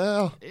of like,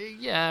 well.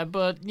 Yeah,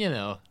 but,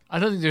 I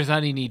don't think there's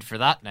any need for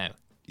that now.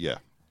 Yeah.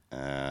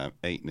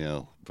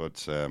 8-0.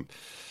 But,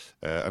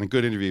 and a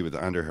good interview with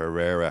Andre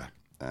Herrera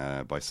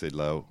by Sid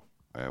Lowe,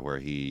 where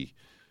he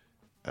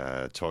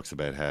talks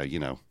about how,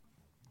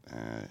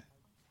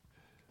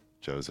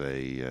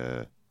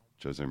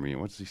 Jose Mourinho,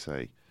 what does he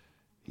say?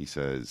 He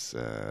says,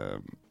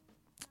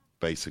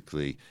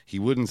 basically, he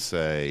wouldn't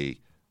say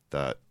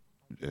that,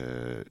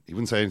 he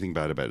wouldn't say anything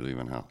bad about Louis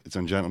van Gaal. It's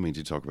ungentlemanly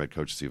to talk about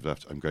coaches who've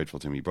left. I'm grateful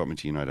to him. He brought me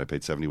to United. I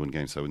played 71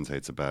 games, so I wouldn't say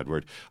it's a bad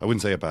word. I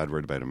wouldn't say a bad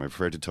word about him. I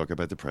prefer to talk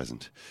about the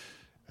present.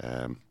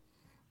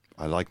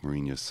 I like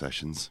Mourinho's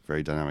sessions.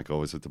 Very dynamic,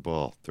 always with the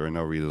ball. There are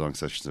no really long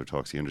sessions or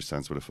talks. He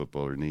understands what a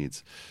footballer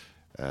needs.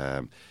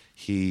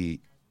 He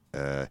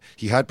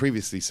had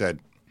previously said,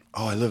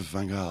 oh, I love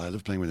Van Gaal. I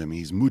love playing with him.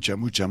 He's mucha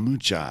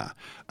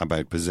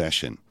about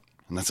possession.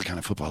 And that's the kind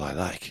of football I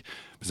like.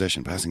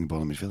 Possession, passing the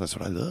ball in midfield, that's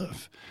what I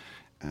love.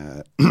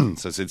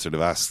 So Sid sort of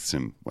asks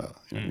him, well,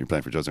 you're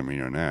playing for Jose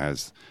Mourinho now.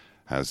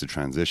 How's the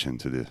transition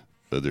to the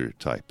other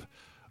type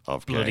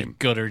of game? Bloody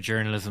gutter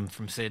journalism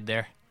from Sid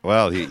there.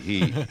 Well,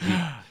 he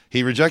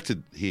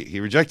rejected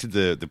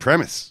the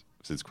premise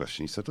of Sid's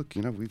question. He said, look,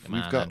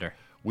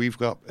 we've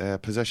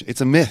got possession. It's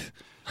a myth.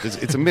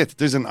 It's a myth.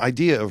 There's an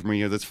idea of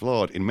Mourinho that's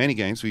flawed. In many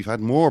games, we've had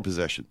more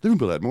possession.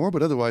 Liverpool had more,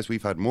 but otherwise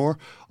we've had more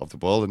of the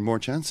ball and more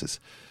chances.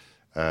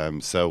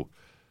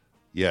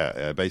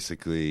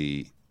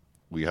 Basically,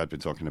 we had been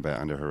talking about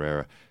Andre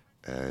Herrera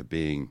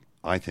being,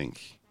 I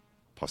think,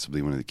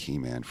 possibly one of the key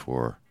men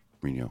for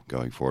Mourinho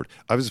going forward.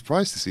 I was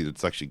surprised to see that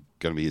it's actually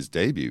going to be his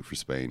debut for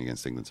Spain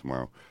against England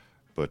tomorrow.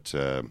 But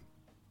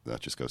that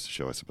just goes to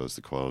show, I suppose,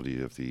 the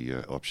quality of the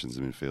options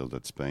in midfield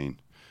that Spain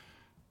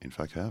in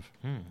fact have.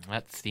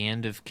 That's the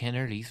end of Ken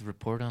Early's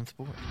report on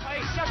sport. I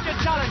accept your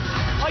challenge.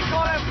 I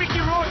call out Mickey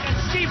Rourke and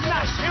Steve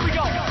Nash. Here we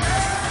go.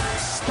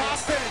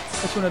 Stop it.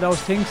 It's one of those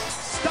things.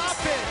 Stop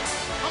it.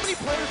 How many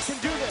players can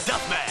do this?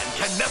 Duffman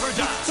can never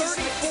die.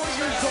 34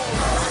 years old.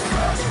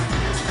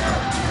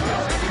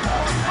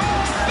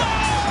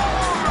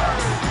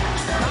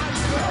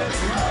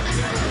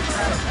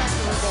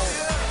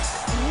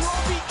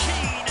 Robbie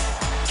Keane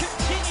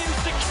continues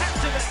to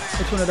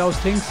captivate. It's one of those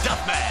things.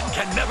 Duffman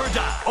can never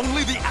die.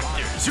 Only the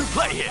actors who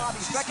play him.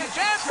 Second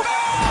chance. No,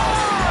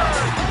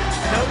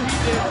 he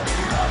didn't.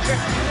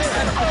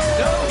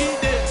 No, he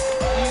didn't.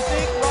 Do you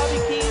think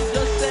Robbie Keane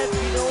just said,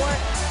 you know what?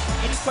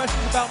 Any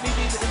questions about me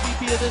being the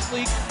MVP of this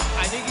league?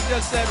 I think he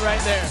just said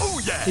right there.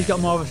 Oh, yeah. He's got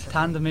more of a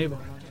tan than me. But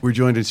we're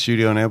joined in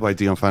studio now by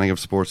Dion Fanning of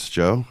Sports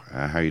Joe.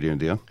 How are you doing,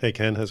 Dion? Hey,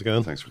 Ken. How's it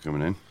going? Thanks for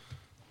coming in.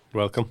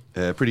 Welcome.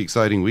 Pretty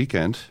exciting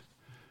weekend.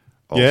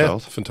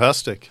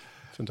 Fantastic.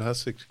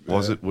 Fantastic.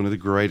 Was it one of the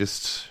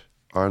greatest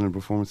Ireland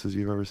performances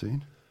you've ever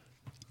seen?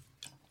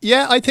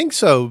 Yeah, I think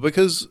so,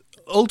 because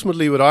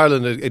ultimately with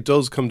Ireland, it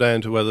does come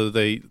down to whether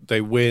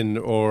they win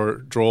or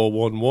draw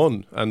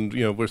 1-1. And,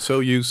 we're so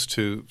used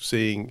to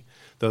seeing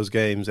those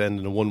games end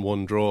in a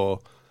 1-1 draw.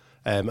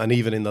 And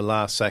even in the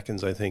last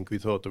seconds, I think we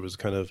thought there was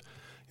kind of,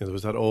 there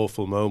was that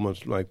awful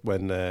moment, like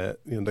when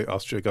the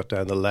Austria got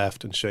down the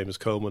left and Seamus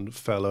Coleman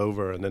fell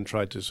over and then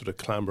tried to sort of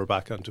clamber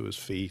back onto his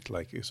feet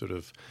like a sort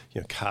of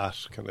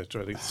cat kind of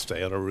trying to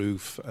stay on a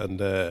roof, and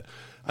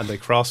they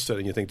crossed it,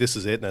 and you think this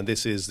is it, and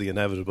this is the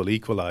inevitable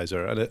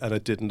equaliser, and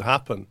it didn't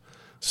happen.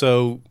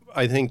 So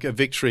I think a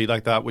victory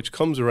like that, which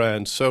comes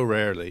around so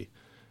rarely,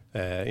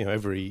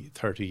 every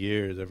 30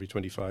 years, every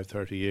 25,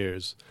 30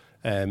 years,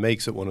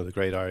 makes it one of the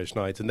great Irish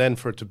nights. And then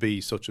for it to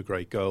be such a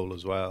great goal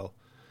as well.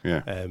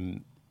 Yeah.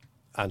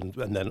 And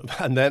then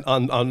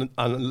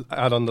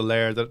add on the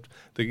layer that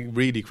the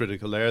really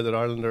critical layer that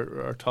Ireland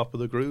are top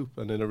of the group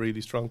and in a really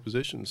strong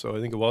position. So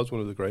I think it was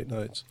one of the great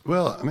nights.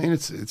 Well, I mean,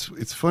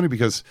 it's funny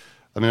because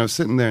I was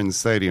sitting there in the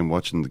stadium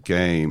watching the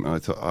game, and I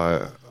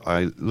thought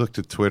I looked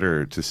at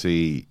Twitter to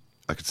see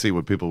I could see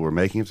what people were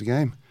making of the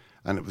game,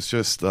 and it was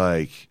just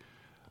like,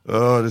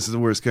 oh, this is the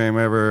worst game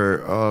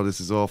ever. Oh, this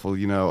is awful.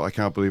 I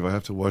can't believe I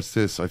have to watch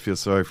this. I feel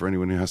sorry for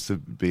anyone who has to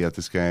be at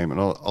this game and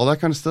all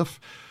that kind of stuff.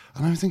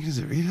 And I was thinking, is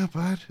it really that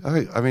bad?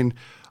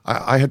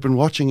 I had been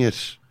watching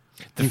it.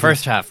 The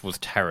first half was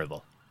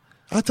terrible.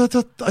 I thought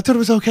it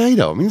was okay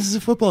though. This is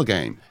a football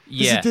game.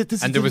 Yeah,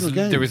 and there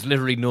was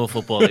literally no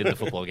football in the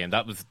football game.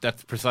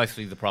 That's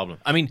precisely the problem.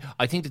 I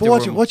think that.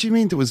 But what do you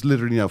mean there was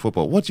literally no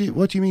football? What do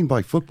you mean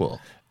by football?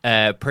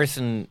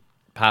 Person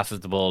passes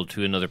the ball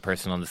to another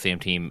person on the same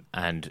team,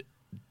 and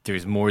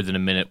there's more than a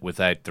minute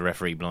without the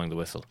referee blowing the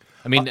whistle.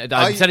 I'm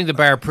setting the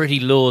bar pretty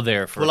low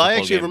there for. Well,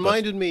 it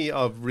reminded me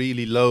of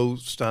really low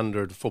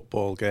standard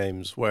football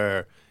games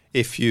where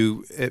if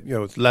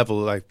it's level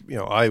like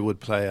I would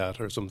play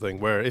at or something,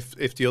 where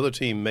if the other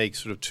team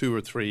makes sort of 2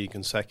 or 3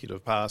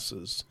 consecutive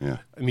passes,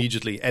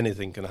 immediately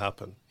anything can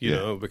happen.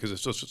 Because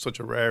it's just such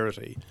a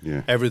rarity.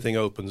 Yeah. Everything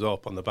opens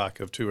up on the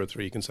back of 2 or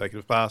 3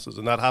 consecutive passes,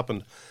 and that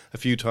happened a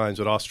few times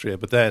with Austria.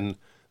 But then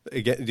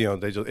again,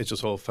 it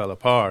just all fell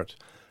apart.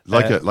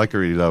 Like a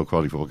really low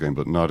quality football game,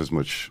 but not as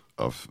much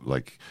of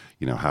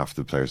half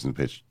the players in the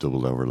pitch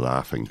doubled over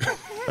laughing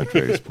at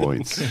various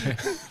points.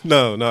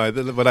 No,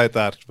 without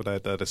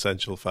that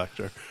essential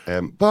factor.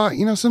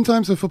 But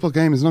sometimes a football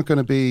game is not going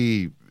to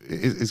be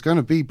going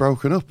to be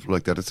broken up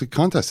like that. It's a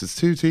contest. It's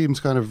 2 teams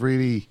kind of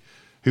really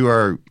who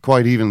are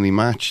quite evenly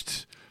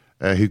matched,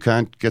 who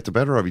can't get the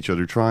better of each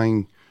other,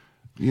 trying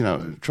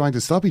to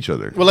stop each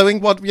other. Well, I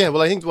think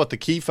what the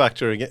key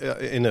factor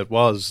in it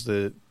was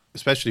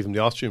especially from the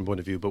Austrian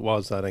point of view, but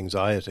was that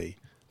anxiety,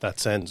 that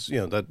sense,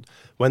 that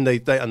when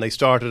they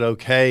started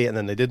okay and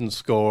then they didn't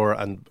score,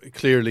 and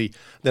clearly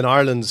then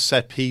Ireland's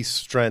set piece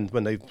strength,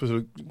 when they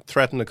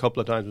threatened a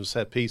couple of times with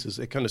set pieces,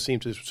 it kind of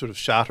seemed to sort of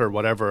shatter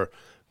whatever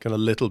kind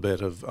of little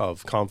bit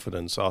of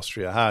confidence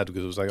Austria had,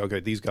 because it was like, okay,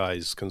 these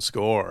guys can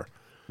score.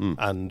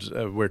 And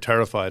we're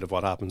terrified of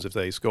what happens if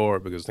they score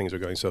because things are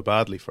going so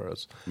badly for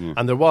us.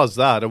 And there was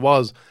that. It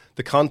was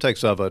the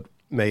context of it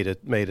made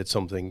it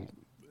something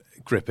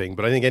gripping.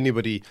 But I think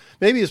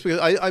maybe it's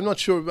because I'm not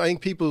sure. I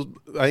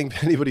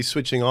think anybody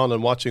switching on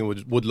and watching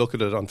would look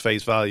at it on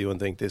face value and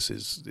think this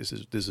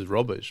is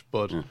rubbish.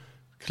 But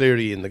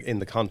clearly in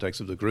the context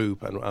of the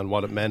group and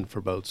what it meant for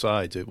both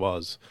sides, there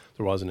was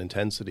an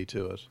intensity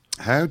to it.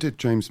 How did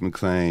James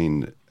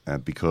McLean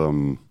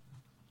become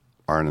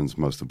Ireland's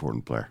most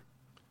important player?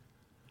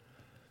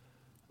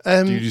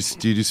 Do you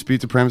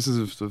dispute the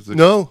premises of the?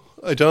 No,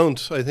 I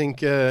don't. I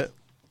think. I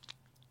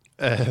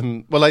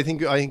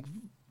think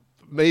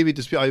maybe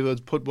I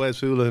would put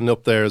Wes Houlihan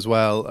up there as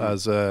well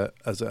as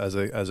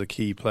a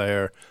key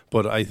player.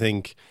 But I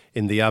think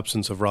in the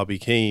absence of Robbie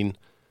Keane,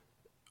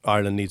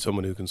 Ireland needs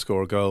someone who can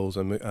score goals,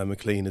 and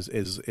McLean is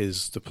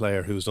the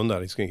player who's done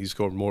that. He's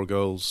scored more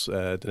goals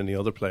than any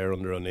other player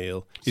under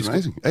O'Neill. It's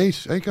amazing.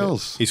 8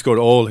 goals. He scored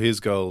all his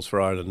goals for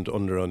Ireland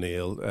under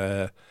O'Neill,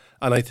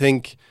 and I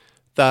think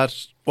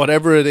that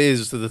whatever it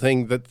is, the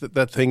thing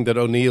that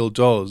O'Neill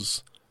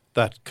does,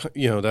 that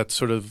that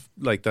sort of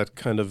like that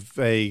kind of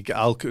vague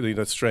alchemy,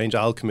 that strange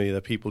alchemy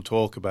that people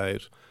talk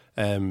about.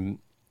 He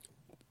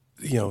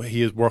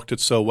has worked it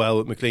so well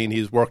with McLean.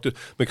 He's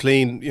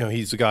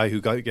the guy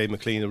who gave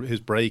McLean his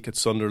break at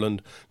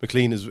Sunderland.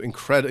 McLean is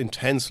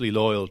intensely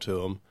loyal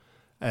to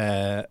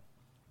him.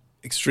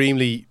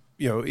 Extremely.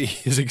 He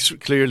is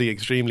clearly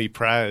extremely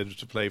proud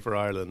to play for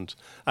Ireland,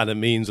 and it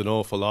means an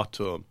awful lot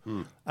to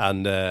him.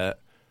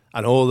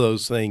 And all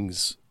those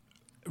things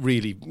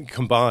really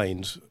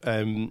combined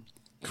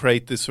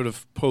create this sort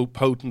of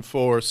potent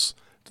force,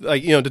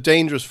 like the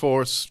dangerous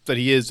force that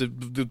he is.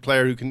 The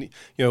player who can,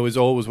 is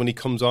always, when he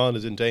comes on,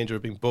 is in danger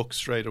of being booked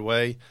straight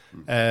away.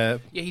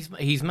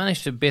 He's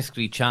managed to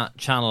basically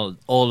channel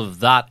all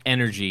of that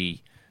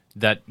energy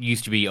that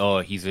used to be,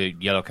 he's a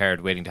yellow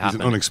card waiting to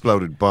happen. He's an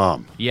unexploded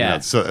bomb. Yeah.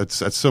 So at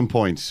some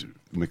point,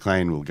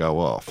 McLean will go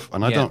off,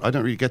 and I don't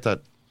really get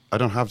that. I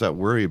don't have that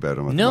worry about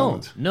him at the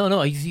moment.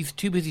 No. He's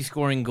too busy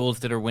scoring goals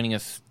that are winning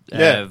us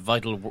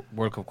vital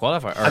World Cup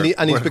qualifier.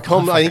 And he's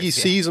become. I think he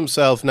sees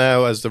himself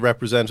now as the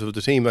representative of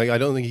the team. I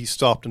don't think he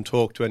stopped and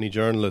talked to any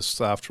journalists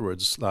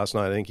afterwards last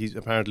night. I think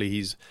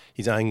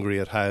he's angry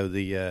at how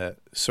the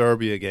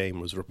Serbia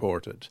game was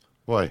reported.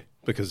 Why?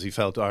 Because he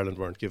felt Ireland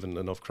weren't given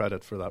enough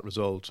credit for that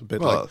result. A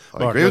bit I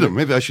agree with him.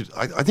 Maybe I should.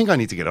 I think I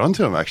need to get on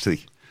to him,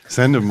 actually.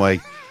 Send him my.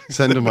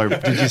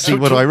 Did you see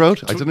what I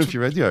wrote? I don't know if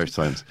you read the Irish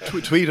Times.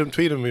 Tweet him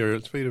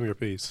your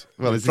piece.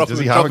 Well, drop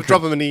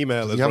him an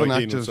email. Does he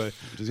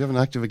have an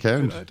active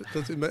account? I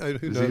thought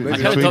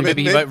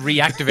maybe he might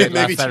reactivate.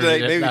 Maybe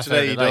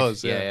today he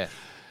does. Yeah.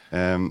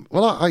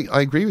 Well,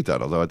 I agree with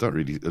that, although I don't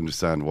really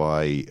understand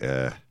why.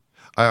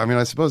 I mean,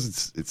 I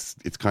suppose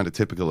it's kind of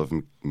typical of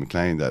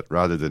McLean that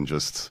rather than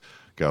just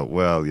go,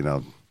 well,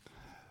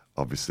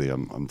 obviously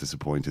I'm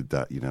disappointed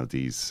that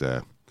these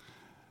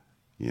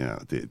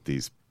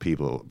these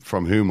people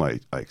from whom I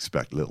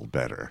expect little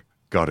better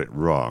got it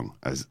wrong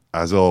as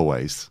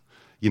always.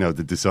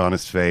 The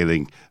dishonest,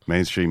 failing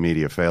mainstream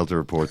media failed to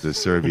report the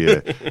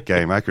Serbia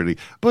game accurately.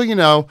 But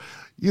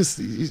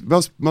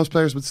most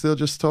players would still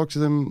just talk to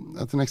them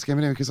at the next game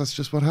anyway, because that's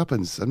just what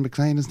happens. And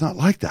McLean is not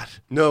like that.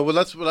 No, well,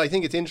 I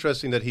think it's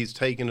interesting that he's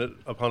taken it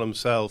upon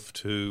himself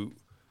to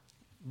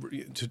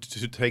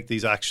take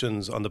these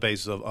actions on the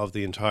basis of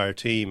the entire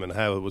team and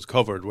how it was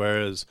covered,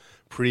 whereas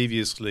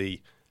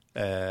previously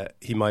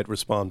he might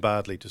respond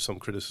badly to some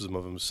criticism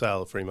of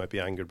himself, or he might be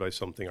angered by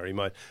something, or he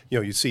might,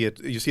 you see it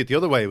the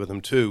other way with him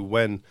too,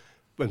 when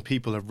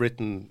people have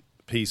written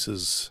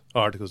pieces,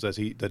 articles that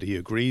he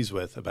agrees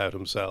with about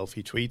himself,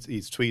 he's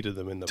tweeted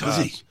them in the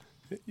past.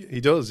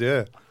 He does,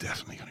 yeah. I'm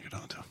definitely going to get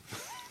on to him.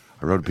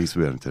 I wrote a piece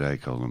about him today,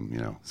 calling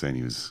him, saying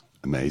he was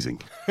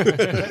amazing.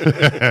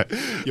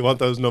 You want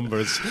those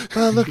numbers?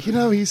 Well, look,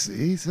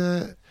 he's.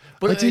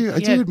 But I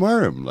do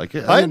admire him. Like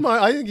I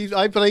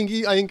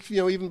think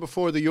even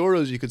before the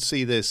Euros, you could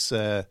see this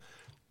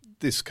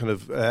kind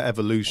of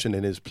evolution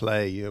in his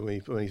play.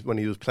 When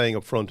he was playing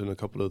up front in a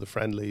couple of the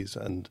friendlies,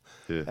 and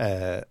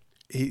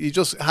he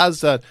just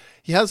has that.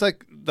 He has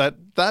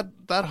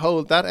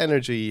that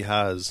energy he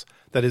has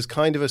that is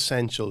kind of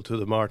essential to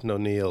the Martin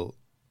O'Neill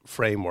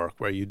framework,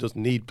 where you just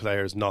need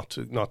players not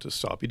to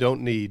stop. You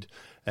don't need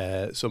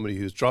somebody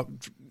who's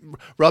dropped.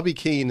 Robbie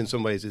Keane, in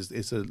some ways,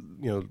 is a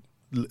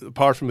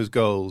apart from his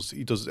goals,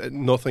 he does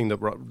nothing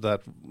that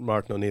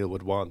Martin O'Neill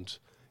would want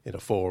in a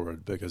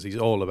forward, because he's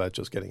all about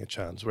just getting a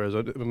chance. Whereas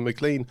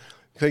McLean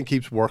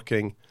keeps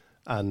working,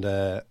 and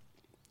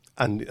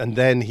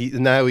then he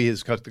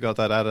has got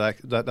that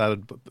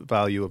added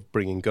value of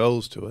bringing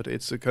goals to it.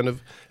 It's a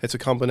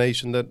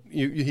combination that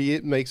he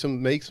makes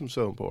him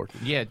so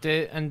important. Yeah,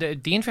 the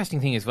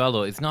interesting thing as well,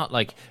 though, it's not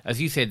like, as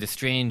you said, the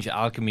strange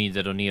alchemy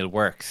that O'Neill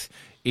works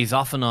is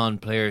often on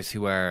players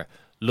who are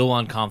low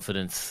on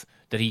confidence,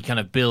 that he kind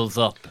of builds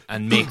up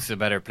and makes a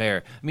better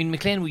player. I mean,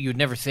 McLean, you'd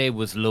never say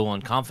was low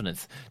on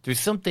confidence. There's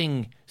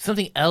something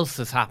else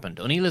has happened.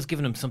 O'Neill has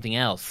given him something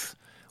else.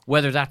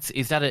 Whether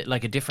is that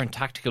like a different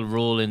tactical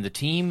role in the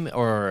team,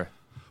 or?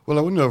 Well,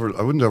 I wouldn't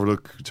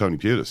overlook Tony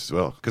Pulis as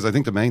well, because I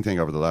think the main thing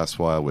over the last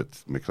while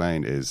with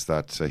McLean is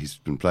that he's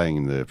been playing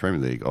in the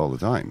Premier League all the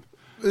time.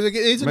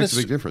 It makes a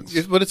big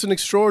difference. But it's an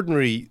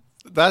extraordinary.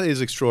 That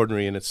is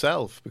extraordinary in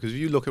itself, because if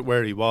you look at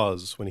where he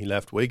was when he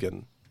left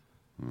Wigan.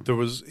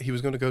 He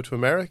was going to go to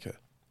America,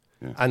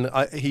 and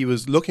he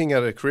was looking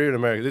at a career in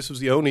America. This was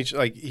the only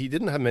he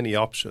didn't have many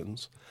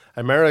options.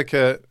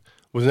 America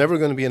was never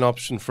going to be an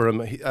option for him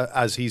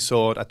as he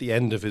saw it at the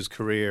end of his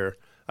career,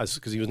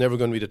 because he was never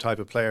going to be the type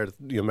of player that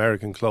the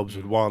American clubs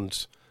would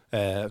want,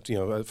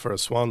 for a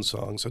swan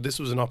song. So this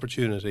was an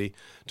opportunity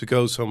to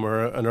go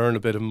somewhere and earn a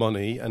bit of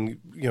money, and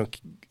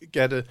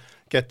get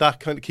that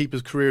kind of keep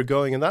his career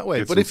going in that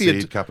way. But if he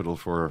had capital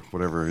for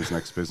whatever his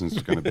next business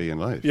is going to be in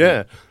life,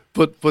 yeah.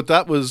 But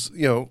that was,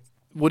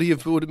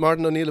 would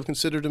Martin O'Neill have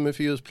considered him if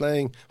he was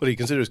playing? Well, he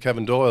considers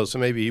Kevin Doyle, so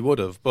maybe he would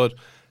have. But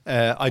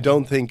I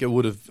don't think it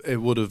would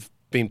have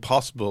been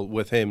possible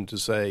with him to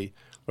say,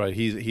 right,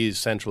 he's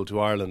central to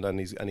Ireland,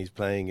 and he's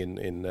playing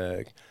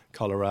in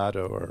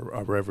Colorado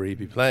or wherever he'd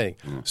be playing.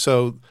 Yeah.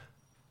 So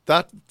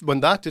that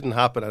when that didn't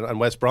happen, and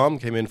West Brom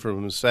came in for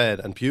him instead,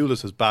 and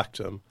Pulis has backed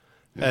him.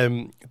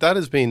 Yeah. That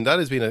has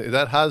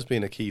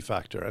been a key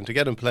factor, and to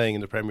get him playing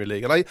in the Premier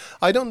League, and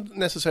I don't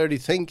necessarily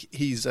think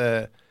he's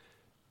full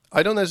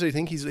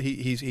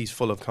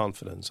of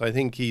confidence. I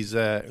think he's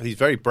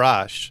very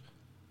brash,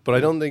 but I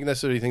don't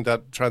necessarily think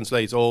that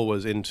translates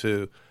always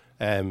into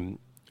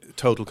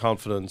total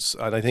confidence.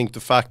 And I think the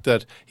fact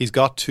that he's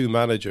got two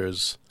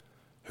managers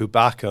who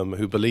back him,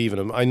 who believe in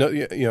him, I know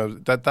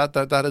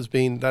that has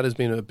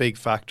been a big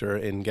factor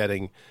in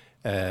getting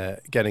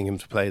him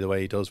to play the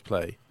way he does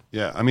play.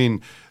 Yeah, I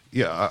mean,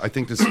 I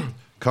think this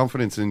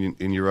confidence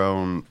in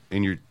your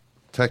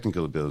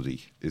technical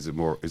ability is a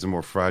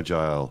more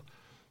fragile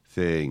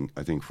thing,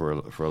 I think, for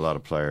a lot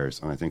of players,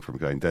 and I think for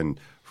McLean. Then,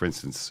 for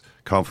instance,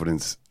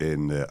 confidence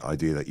in the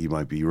idea that you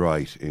might be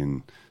right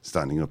in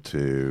standing up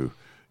to,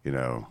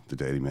 the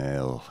Daily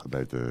Mail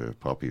about the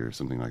poppy or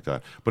something like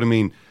that. But I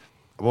mean,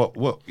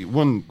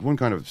 one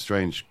kind of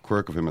strange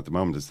quirk of him at the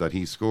moment is that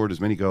he scored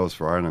as many goals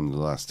for Ireland in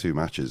the last two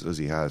matches as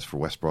he has for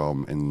West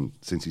Brom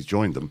since he's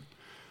joined them.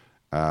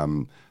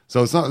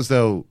 So it's not as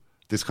though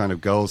this kind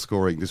of goal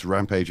scoring, this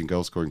rampaging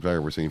goal scoring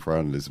player we're seeing for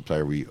Ireland is a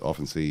player we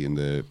often see in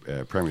the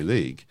Premier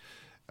League.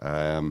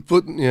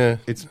 But yeah,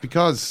 it's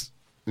because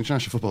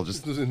international football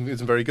just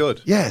isn't very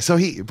good. Yeah,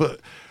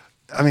 but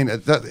I mean,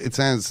 it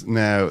sounds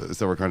now as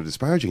though we're kind of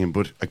disparaging him,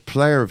 but a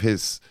player of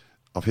his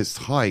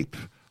type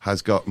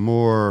has got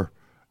more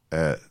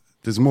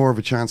there's more of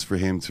a chance for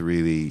him to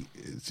really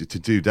to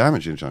do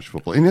damage in international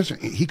football.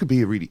 He could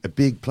be a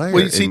big player.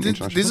 Well, you see, in this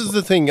international is football.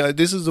 the thing.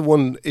 This is the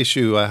one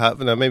issue I have,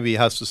 and maybe he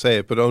has to say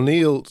it. But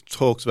O'Neill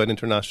talks about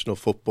international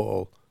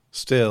football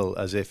still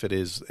as if it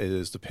is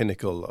the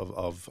pinnacle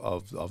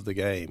of the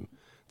game.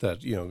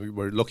 That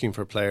we're looking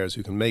for players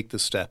who can make the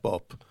step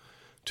up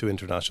to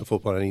international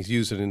football, and he's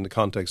used it in the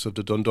context of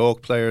the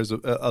Dundalk players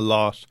a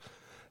lot.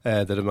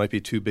 That it might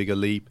be too big a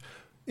leap.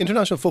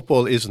 International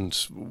football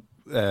isn't.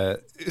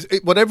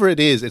 Whatever it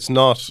is, it's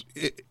not.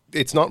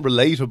 It's not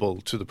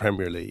relatable to the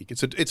Premier League.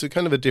 It's a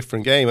kind of a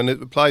different game, and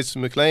it applies to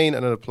McLean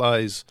and it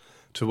applies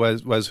to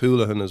Wes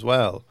Hoolahan as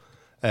well.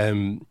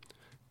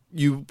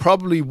 You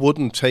probably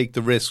wouldn't take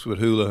the risk with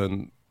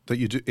Hoolahan that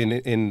you do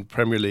in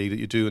Premier League that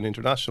you do in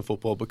international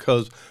football,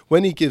 because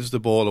when he gives the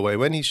ball away,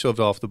 when he's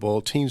shoved off the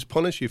ball, teams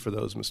punish you for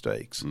those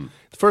mistakes.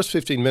 The first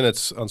 15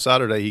 minutes on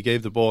Saturday, he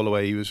gave the ball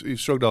away, he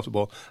shrugged off the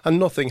ball, and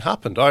nothing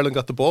happened. Ireland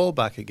got the ball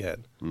back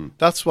again.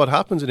 That's what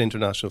happens in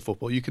international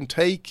football. You can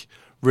take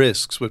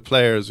risks with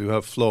players who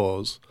have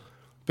flaws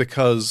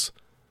because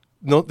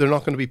they're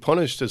not going to be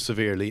punished as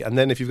severely. And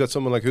then if you've got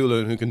someone like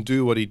Hoolahan who can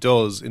do what he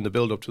does in the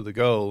build-up to the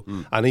goal,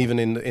 and even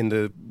in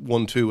the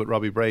 1-2 with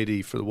Robbie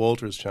Brady for the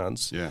Walters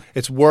chance,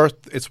 it's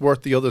worth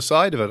the other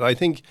side of it. I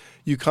think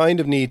you kind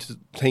of need to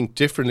think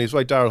differently. It's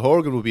why Darrell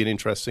Horgan would be an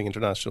interesting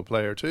international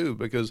player too,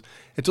 because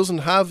it doesn't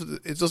have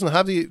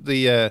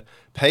the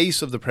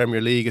pace of the Premier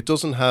League. It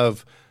doesn't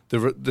have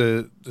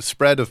the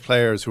spread of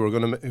players who are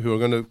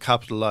going to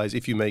capitalise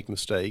if you make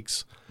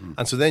mistakes,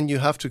 and so then you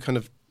have to kind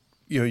of.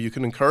 You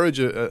can encourage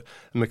a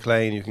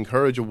McLean, you can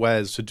encourage a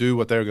Wes to do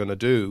what they're going to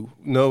do,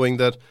 knowing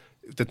that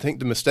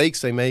the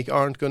mistakes they make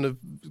aren't going to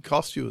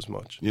cost you as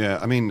much. Yeah,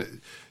 I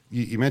mean,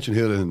 you mentioned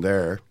Hoolahan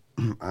there,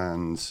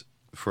 and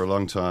for a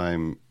long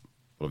time,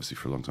 obviously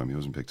for a long time he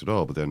wasn't picked at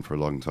all, but then for a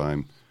long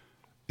time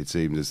it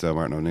seemed as though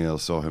Martin O'Neill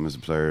saw him as a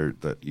player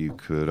that you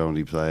could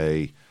only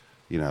play,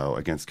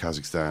 against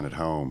Kazakhstan at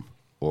home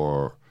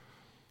or,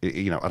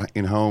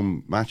 in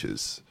home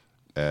matches,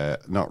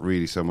 not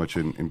really so much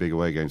in big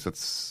away games.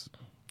 There's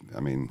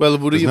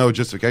no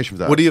justification for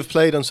that. Would he have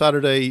played on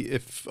Saturday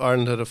if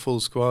Ireland had a full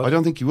squad? I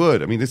don't think he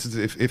would. I mean, this is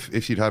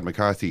if you'd had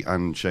McCarthy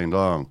and Shane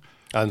Long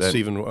and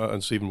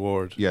Stephen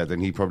Ward. Yeah, then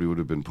he probably would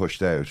have been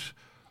pushed out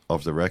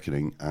of the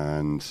reckoning,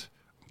 and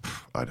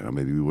I don't know,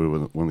 maybe we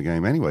would have won the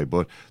game anyway.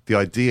 But the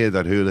idea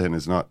that Hoolahan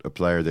is not a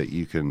player that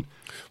you can.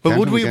 But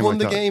would we have won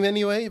the game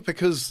anyway?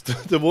 Because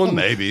the one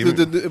maybe would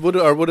it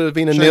have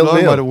been a 0-0? Shane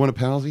Long might have won a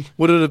penalty.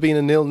 Would it have been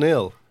a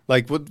 0-0?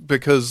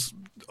 Because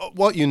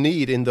what you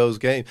need in those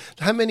games.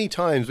 How many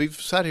times we've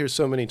sat here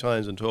so many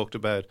times and talked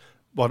about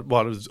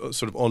what is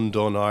sort of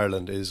undone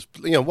Ireland is,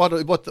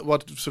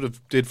 what sort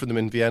of did for them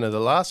in Vienna the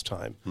last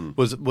time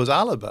was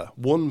Alaba,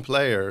 one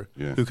player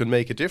who can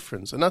make a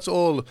difference, and that's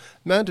all. The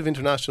amount of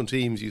international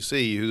teams you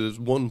see whose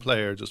one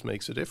player just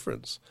makes a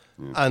difference,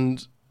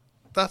 and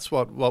that's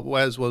what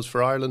Wes was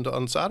for Ireland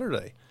on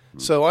Saturday.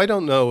 So I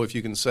don't know if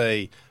you can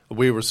say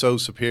we were so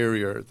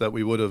superior that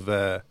we would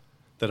have.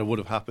 That it would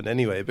have happened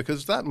anyway,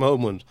 because that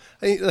moment,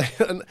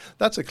 and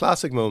that's a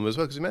classic moment as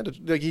well,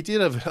 because he did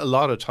have a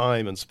lot of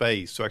time and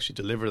space to actually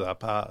deliver that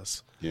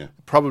pass. Yeah,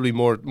 probably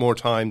more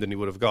time than he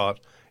would have got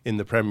in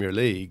the Premier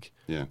League.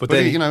 Yeah, but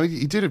then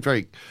he did it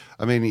very.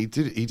 I mean, he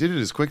did it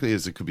as quickly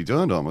as it could be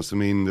done. Almost. I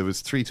mean, there was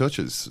 3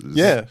 touches.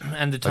 Yeah,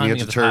 and the timing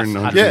and of the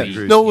pass.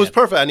 Degrees. No, it was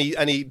perfect,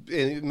 and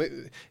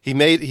he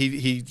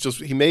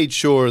made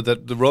sure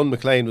that the run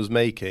McLean was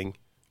making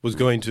was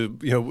going to,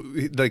 he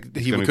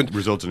would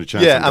result in a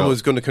chance. Yeah, and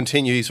was going to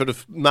continue. He sort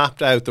of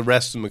mapped out the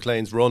rest of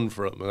McLean's run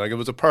for him. Like, it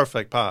was a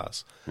perfect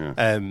pass. Yeah.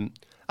 And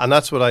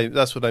that's what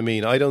I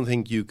mean. I don't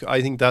think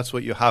I think that's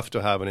what you have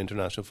to have in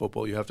international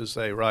football. You have to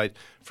say, right,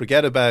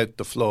 forget about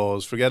the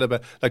flaws. Forget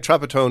about, like,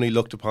 Trapattoni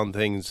looked upon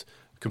things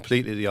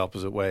completely the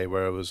opposite way,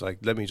 where it was like,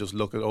 let me just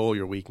look at all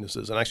your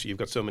weaknesses, and actually you've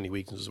got so many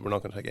weaknesses, we're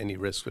not going to take any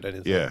risk with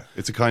anything. Yeah,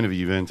 it's a kind of a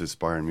Juventus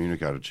Bayern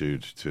Munich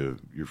attitude to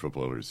your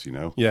footballers,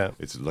 Yeah,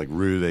 it's like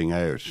ruling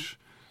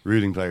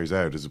players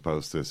out as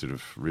opposed to sort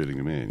of reeling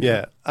them in.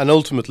 Yeah, and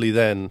ultimately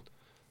then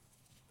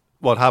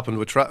what happened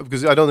with Trapp,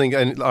 because I don't think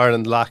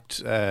Ireland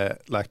lacked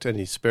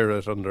any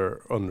spirit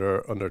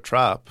under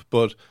Trapp,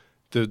 but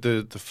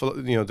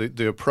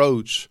the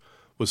approach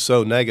was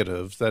so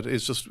negative that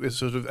it's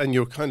sort of, and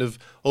you're kind of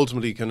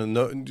ultimately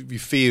you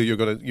feel you're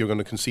going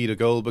to concede a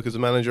goal because the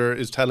manager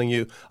is telling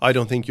you, I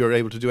don't think you're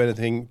able to do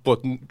anything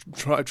but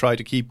try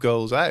to keep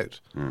goals out,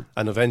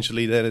 and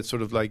eventually then it's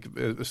sort of like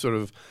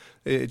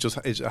it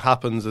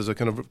happens as a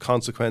kind of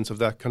consequence of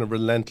that kind of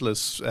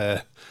relentless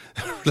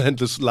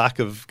lack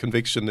of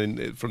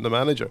conviction from the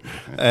manager.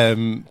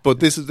 But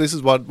this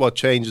is what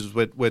changes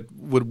with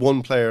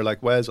one player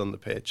like Wes on the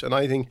pitch, and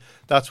I think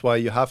that's why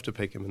you have to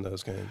pick him in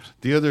those games.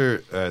 The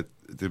other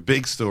the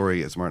big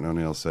story, as Martin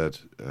O'Neill said,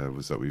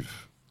 was that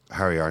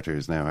Harry Arter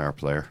is now our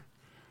player.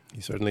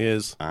 He certainly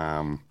is.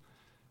 What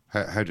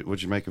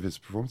did you make of his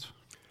performance?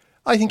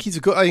 I think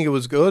I think it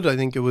was good. I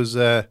think it was.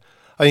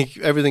 I think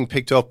everything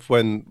picked up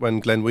when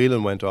Glenn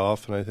Whelan went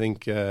off, and I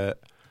think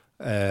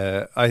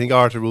I think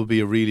Arthur will be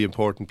a really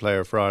important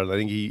player for Ireland. I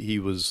think he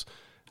was.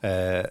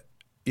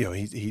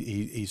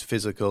 He's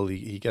physical.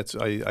 He gets.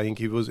 I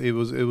think it was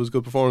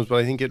good performance, but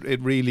I think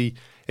it really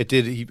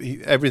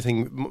did.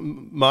 Everything.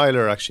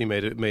 Myler actually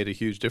made a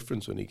huge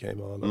difference when he came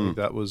on. I think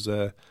that was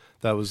a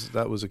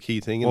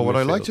key thing. Well, what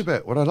I like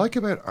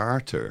about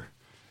Arthur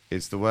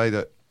is the way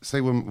that,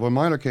 say, when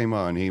Myler came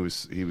on, he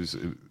was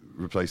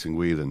replacing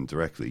Whelan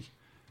directly,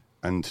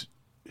 and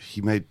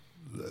he made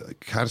a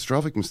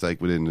catastrophic mistake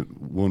within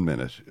 1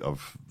 minute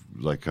of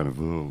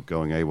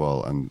going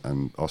AWOL,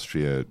 and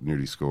Austria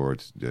nearly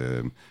scored.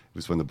 It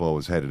was when the ball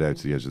was headed out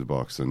to the edge of the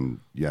box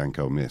and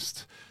Janko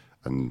missed,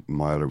 and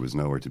Myler was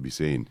nowhere to be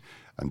seen,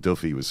 and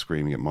Duffy was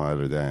screaming at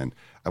Myler then.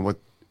 And what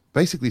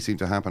basically seemed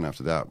to happen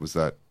after that was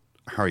that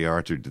Harry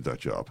Arthur did that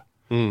job.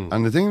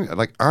 And the thing,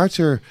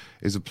 Arthur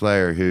is a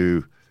player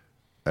who,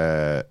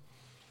 I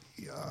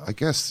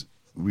guess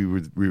we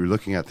were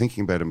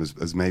thinking about him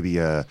as maybe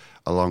a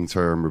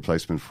long-term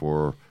replacement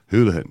for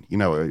Houlihan,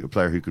 a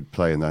player who could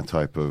play in that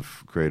type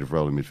of creative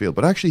role in midfield.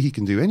 But actually, he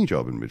can do any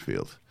job in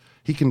midfield.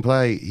 He can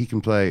play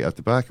at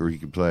the back, or he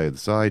can play at the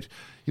side.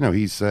 He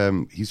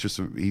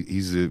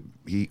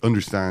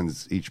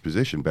understands each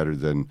position better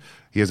than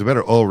he has a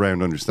better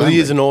all-round understanding. Well,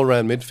 he is an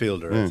all-round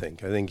midfielder. I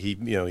think he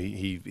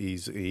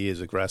is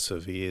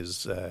aggressive. He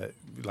is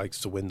likes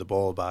to win the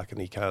ball back,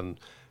 and he can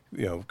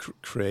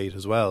create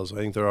as well. So I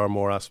think there are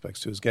more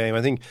aspects to his game.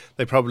 I think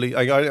they probably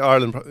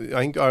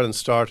Ireland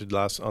started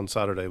on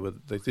Saturday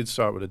they did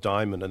start with a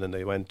diamond, and then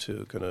they went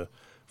to kind of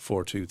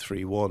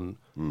 4-2-3-1.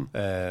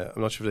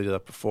 I'm not sure if they did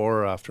that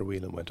before or after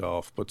Whelan went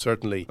off, but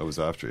certainly it was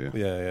after.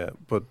 Yeah.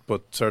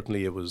 But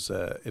certainly it was.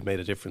 It made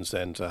a difference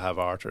then to have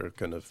Arthur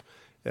kind of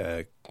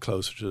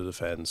closer to the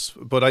defence.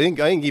 But I think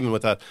even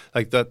with that,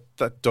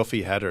 that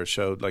Duffy header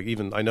showed.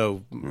 Even I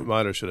know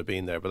Myler should have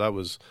been there, but that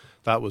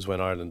was when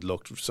Ireland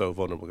looked so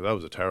vulnerable. That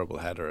was a terrible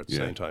header at the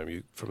same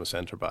time. From a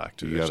centre back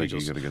to actually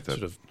just get that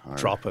sort of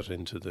drop it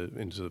into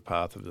the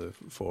path of the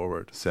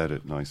forward. Said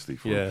it nicely.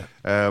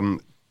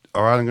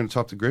 Are Ireland going to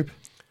top the group?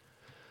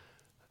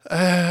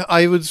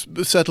 I would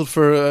settle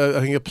for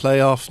I think a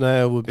playoff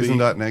now would be. Isn't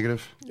that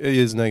negative? It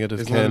is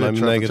negative, Ken. I'm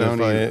negative.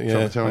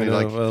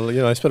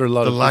 I spent a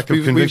lot of lack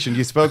of conviction.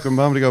 You spoke a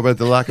moment ago about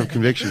the lack of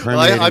conviction.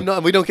 I'm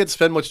not. We don't get to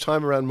spend much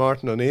time around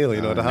Martin O'Neill.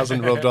 It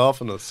hasn't rubbed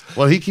off on us.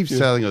 Well, he keeps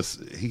telling us.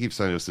 He keeps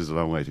telling us there's a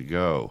long way to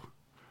go.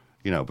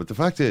 But the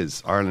fact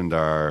is, Ireland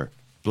are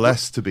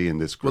blessed to be in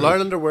this group. Well,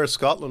 Ireland are where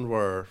Scotland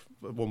were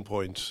at one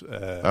point.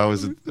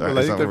 Is it? Well,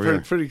 I think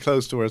they're pretty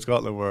close to where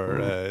Scotland were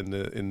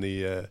in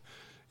the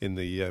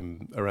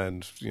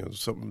around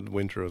some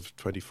winter of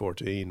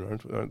 2014,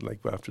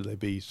 after they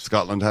beat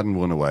Scotland. Hadn't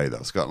won away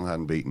though. Scotland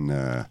hadn't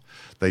beaten.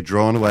 They'd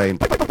drawn away in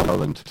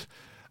Poland.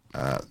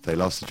 They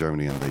lost to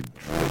Germany and they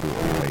drew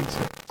away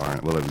to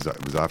Ireland. Well, it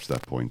was after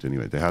that point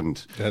anyway. They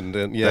hadn't gone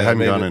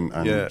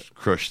and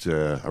crushed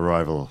a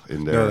rival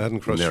in their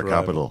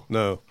capital.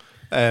 No,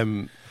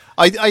 I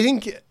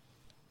think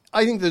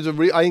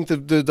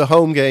the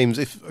home games,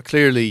 if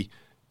clearly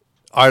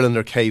Ireland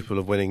are capable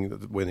of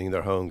winning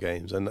their home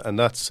games, and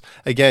that's,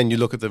 again, you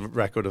look at the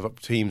record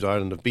of teams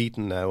Ireland have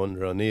beaten now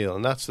under O'Neill,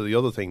 and that's the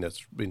other thing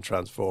that's been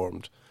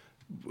transformed.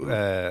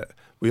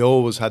 We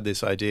always had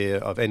this idea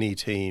of any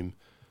team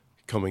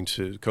coming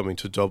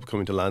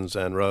to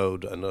Lansdowne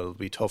Road, and it'll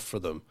be tough for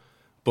them.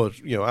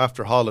 But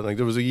after Holland,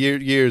 there was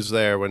years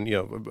there when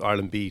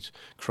Ireland beat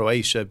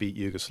Croatia, beat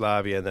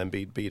Yugoslavia, and then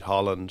beat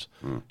Holland,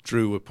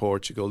 drew with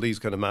Portugal. These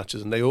kind of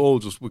matches, and they all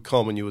just would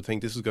come, and you would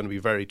think this is going to be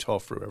very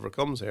tough for whoever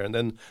comes here, and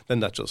then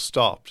that just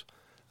stopped,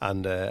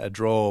 and a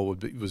draw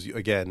was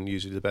again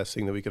usually the best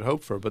thing that we could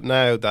hope for. But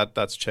now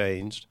that's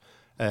changed,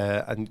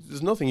 and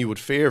there's nothing you would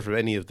fear for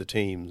any of the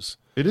teams.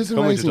 It is an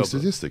amazing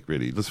statistic,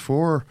 really. There's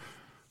four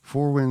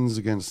wins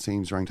against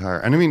teams ranked higher.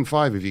 And I mean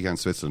 5 if you count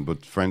Switzerland,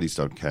 but friendlies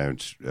don't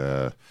count.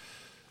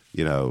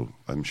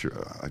 I'm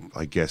sure,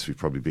 I guess we've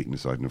probably beaten a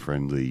side in a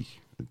friendly,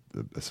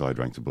 a side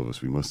ranked above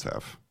us. We must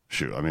have.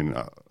 Sure, I mean,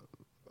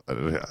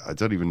 I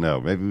don't even know.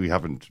 Maybe we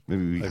haven't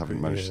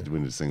managed to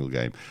win a single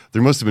game.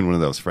 There must have been one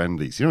of those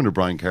friendlies. Under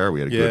Brian Kerr, we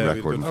had a good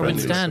record in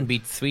friendlies. When Stan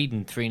beat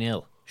Sweden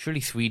 3-0.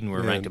 Surely Sweden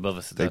were ranked above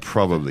us. They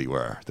probably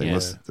were. They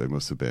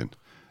must have been.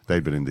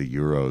 They'd been in the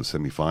Euros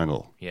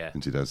semi-final in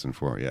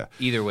 2004,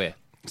 Either way.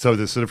 So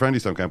the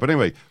friendlies don't count. But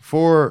anyway,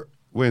 4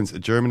 wins: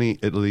 Germany,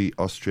 Italy,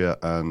 Austria,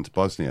 and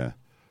Bosnia,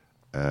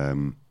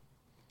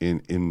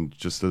 in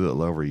just a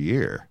little over a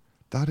year.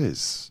 That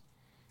is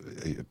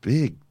a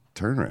big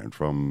turnaround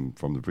from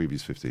the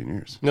previous 15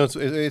 years. No,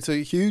 it's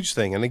a huge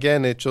thing, and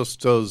again, it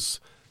just does.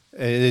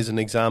 It is an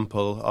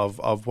example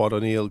of what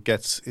O'Neill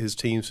gets his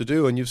teams to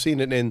do, and you've seen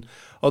it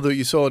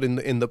you saw it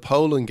in the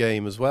Poland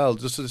game as well.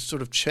 Just a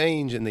sort of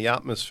change in the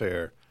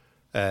atmosphere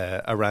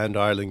around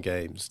Ireland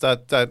games.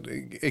 That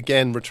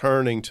again,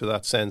 returning to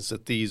that sense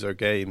that these are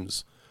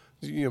games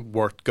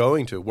worth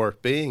going to,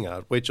 worth being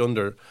at, which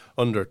under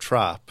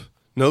Trapp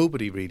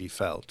nobody really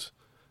felt.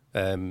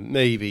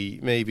 Maybe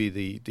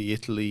the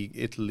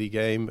Italy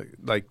game,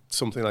 like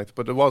something like that,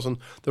 but there wasn't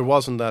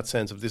that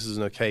sense of this is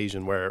an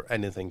occasion where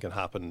anything can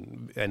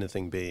happen,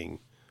 anything being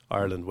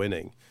Ireland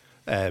winning.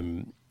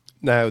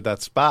 Now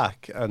that's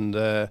back, and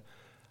I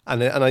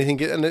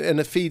think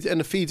it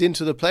feeds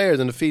into the players,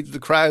 and the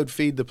crowd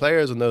feed the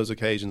players on those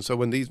occasions. So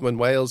when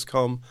Wales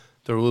come,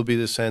 there will be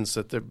the sense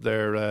that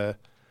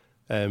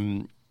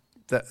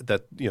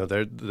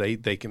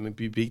they can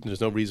be beaten.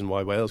 There's no reason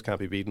why Wales can't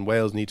be beaten.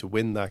 Wales need to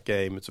win that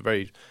game. It's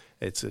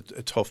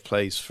a tough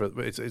place for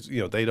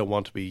they don't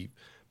want to be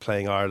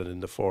playing Ireland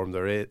in the form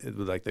they're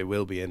in, like they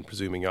will be in,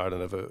 presuming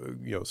Ireland have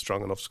a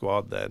strong enough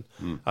squad then.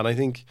 And I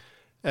think,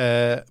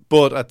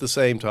 but at the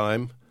same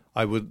time,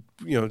 I would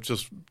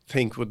just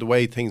think with the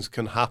way things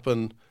can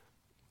happen,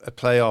 a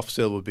playoff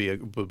still would be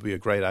a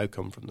great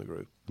outcome from the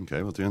group.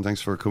 Okay, well, Dion,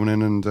 thanks for coming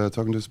in and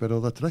talking to us about all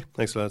that today.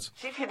 Thanks, lads.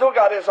 See if you don't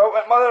get this out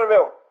with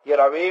Motherwell, you're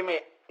away,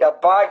 mate. Your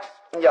bags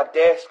and your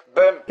desk,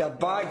 boom. Your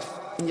bags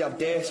and your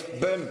desk,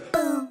 boom.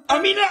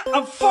 I mean it,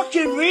 I'm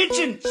fucking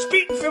raging,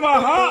 speaking from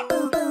my heart.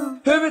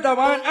 Who would I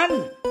want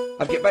in?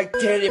 I've got big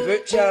Terry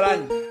Butcher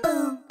in.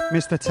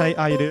 Mr. Tate,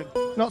 how you doing?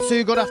 Not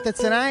too good after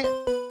tonight.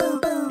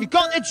 You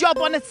got the job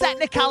on the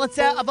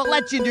technicality of a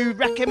legend who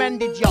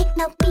recommended you. Take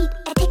no beat,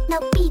 I take no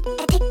beat,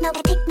 I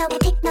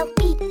take no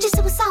beat. Just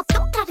so it's all,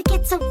 don't gotta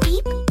get so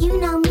deep. You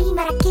know me,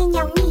 but I can't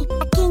yell me.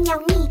 I can't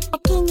yell me, I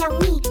can't yell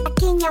me. I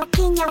can't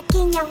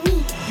yell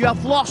me. You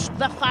have lost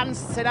the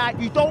fans tonight.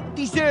 You don't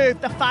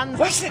deserve the fans.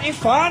 Listen to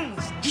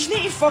fans. You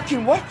need to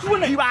fucking work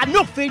on it. You are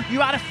nothing,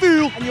 you are a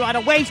fool, and you are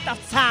a waste of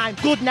time.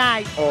 Good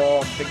night.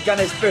 Oh, the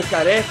Guinness Book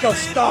of Records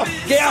stuff.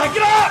 Get a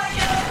grip!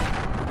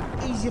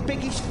 He's the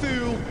biggest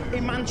fool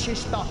in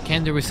Manchester.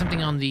 Ken, there was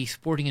something on the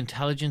Sporting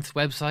Intelligence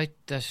website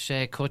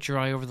that caught your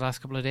eye over the last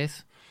couple of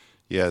days.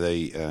 Yeah,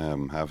 they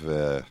have.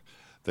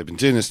 They've been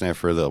doing this now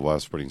for a little while.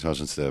 Sporting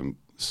Intelligence,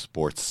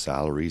 sports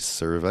salaries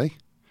survey,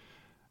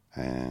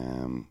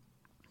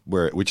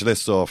 which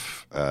lists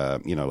off,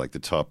 like the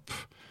top.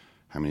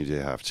 How many do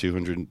they have?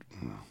 200.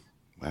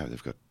 Wow,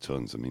 they've got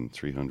tons. I mean,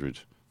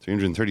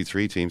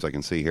 333 teams I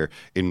can see here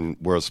in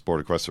world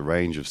sport across a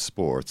range of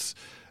sports.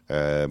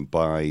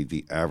 By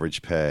the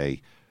average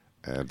pay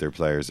their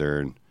players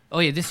earn. Oh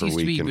yeah, this used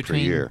to be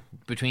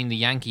between the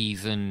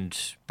Yankees and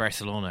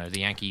Barcelona, the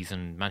Yankees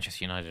and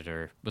Manchester United,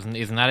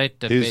 isn't that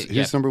it?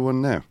 Who's number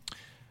one now?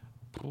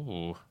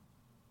 Oh,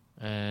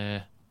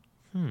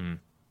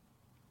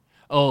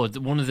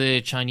 one of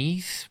the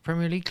Chinese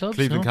Premier League clubs.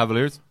 Cleveland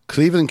Cavaliers.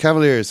 Cleveland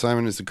Cavaliers,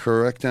 Simon, is the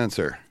correct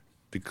answer.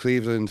 The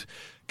Cleveland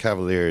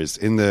Cavaliers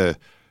in the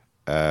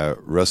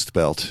Rust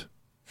Belt.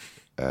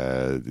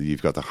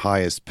 You've got the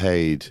highest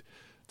paid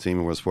team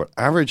in world sport.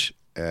 Average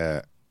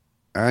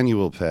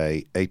annual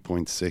pay,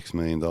 $8.6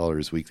 million.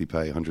 Weekly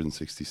pay,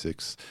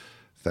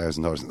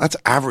 $166,000. That's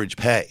average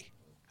pay.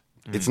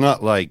 It's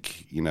not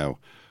like,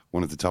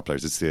 one of the top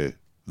players. It's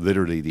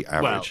literally the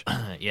average.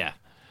 Well, yeah.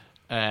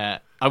 I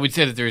would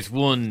say that there's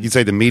one... You'd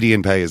say the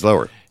median pay is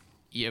lower.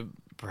 Yeah,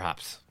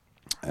 perhaps.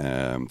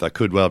 That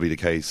could well be the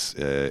case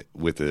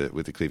with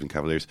the Cleveland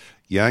Cavaliers.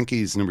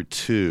 Yankees, number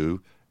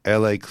 2.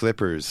 LA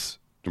Clippers,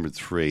 number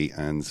 3,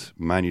 and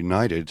Man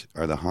United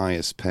are the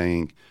highest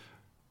paying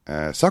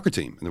soccer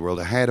team in the world,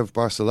 ahead of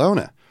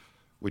Barcelona,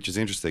 which is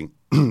interesting.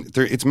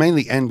 It's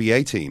mainly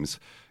NBA teams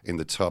in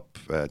the top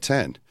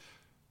 10,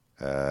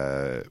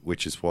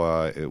 which is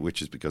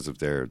because of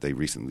they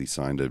recently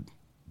signed a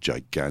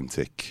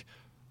gigantic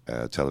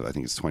I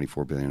think it's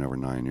 $24 billion over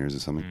 9 years or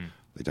something.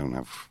 They don't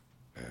have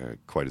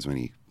quite as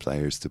many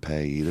players to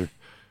pay either,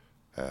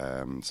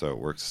 so it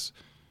works.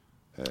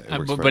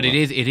 But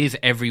it is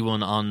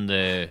everyone on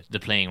the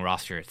playing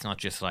roster. It's not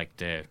just like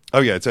the. Oh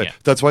yeah,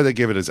 that's why they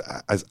give it as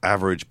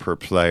average per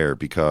player,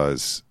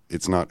 because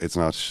it's not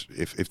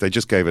if they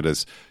just gave it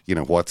as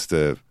what's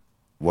the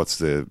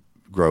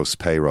gross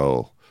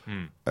payroll.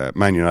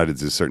 Man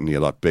United is certainly a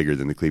lot bigger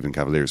than the Cleveland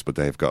Cavaliers, but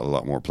they've got a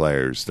lot more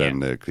players than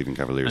the Cleveland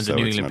Cavaliers. And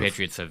the New England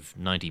Patriots have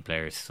 90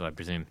 players, so I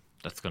presume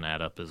that's going to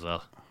add up as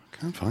well.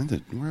 Can't find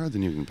it. Where are the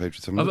New England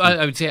Patriots?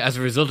 I would say as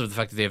a result of the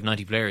fact that they have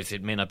 90 players,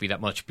 it may not be that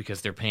much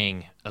because they're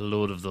paying a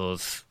load of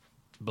those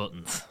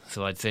buttons.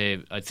 So I'd say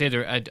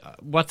they're.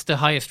 What's the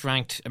highest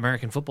ranked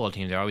American football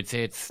team there? I would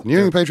say it's New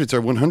England Patriots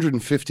are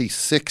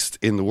 156th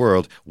in the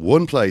world,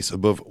 one place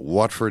above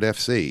Watford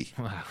FC.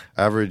 Wow.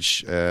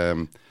 Average.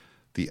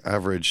 The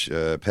average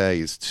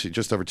pay is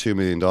just over $2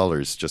 million,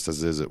 just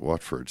as it is at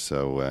Watford.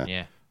 So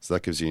so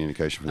that gives you an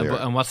indication for there.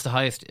 And what's the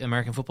highest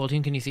American football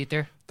team? Can you see it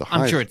there?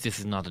 I'm sure this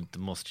is not the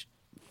most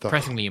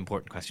pressingly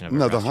important question I've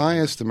ever asked. No, the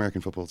highest American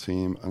football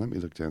team, and let me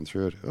look down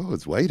through it. Oh,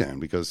 it's way down,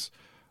 because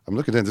I'm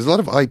looking down. There's a lot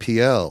of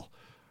IPL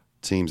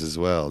teams as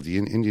well. The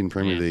Indian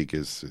Premier League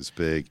is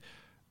big.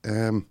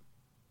 Wow,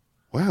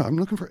 I'm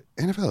looking for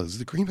NFL. Is it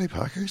the Green Bay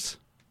Packers?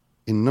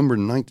 In number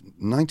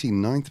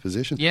 99th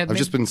position. Yeah, I've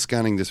just been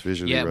scanning this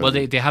visually. Yeah, well,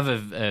 they have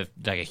a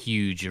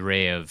huge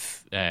array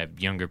of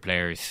younger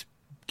players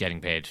getting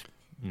paid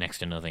next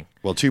to nothing.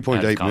 Well,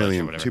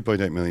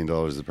 $2.8 million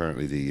is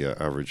apparently the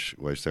average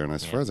wage there, and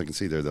as far as I can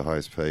see, they're the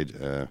highest paid.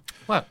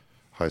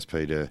 Highest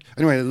paid.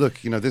 Anyway,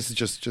 look, this is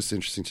just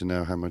interesting to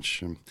know how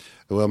much.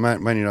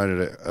 Man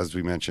United, as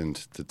we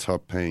mentioned, the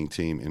top paying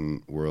team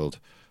in world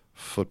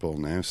football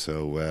now.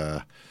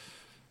 So.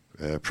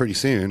 pretty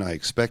soon, I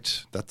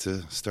expect that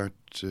to start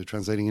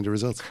translating into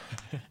results.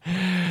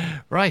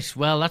 Right.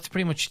 Well, that's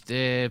pretty much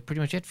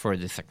it for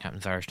the Second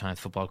Captain's Irish Times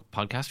football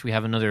podcast. We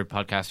have another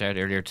podcast out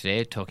earlier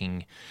today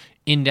talking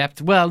in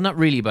depth. Well, not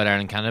really about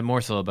Ireland Canada,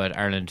 more so about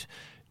Ireland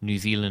New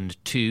Zealand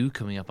 2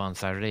 coming up on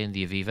Saturday in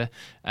the Aviva.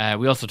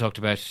 We also talked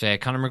about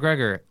Conor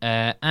McGregor.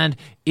 And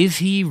is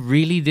he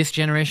really this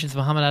generation's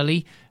Muhammad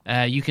Ali?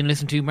 You can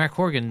listen to Mark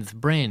Horgan's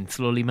brain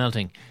slowly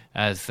melting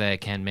as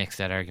Ken makes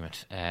that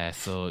argument.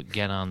 So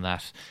get on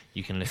that.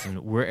 You can listen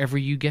wherever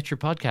you get your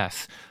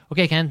podcasts.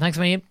 Okay, Ken, thanks,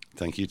 mate.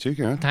 Thank you too,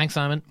 Karen. Thanks,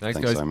 Simon. Thanks,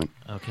 guys. Simon.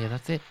 Okay,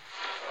 that's it.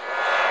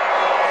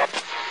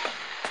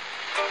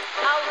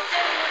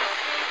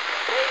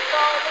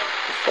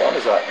 What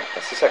is that?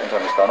 That's the second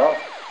time it's gone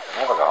off.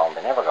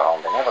 They never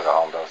go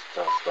home, those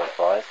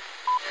boys.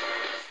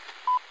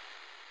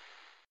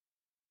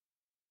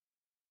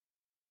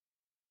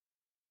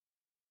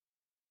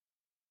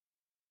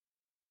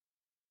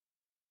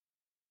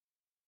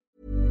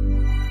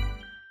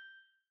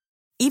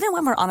 Even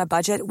when we're on a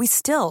budget, we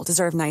still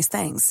deserve nice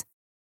things.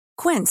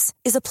 Quince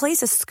is a place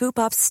to scoop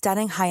up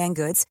stunning high-end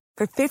goods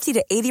for 50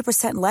 to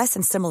 80% less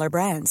than similar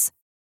brands.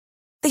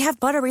 They have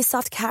buttery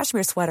soft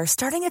cashmere sweaters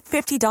starting at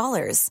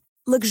 $50,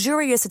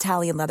 luxurious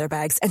Italian leather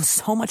bags, and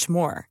so much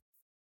more.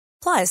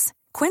 Plus,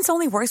 Quince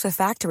only works with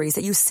factories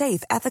that use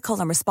safe, ethical,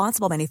 and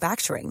responsible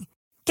manufacturing.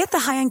 Get the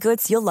high-end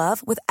goods you'll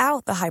love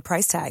without the high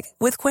price tag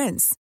with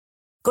Quince.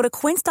 Go to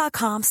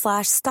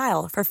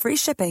quince.com/style for free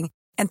shipping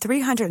and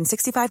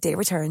 365-day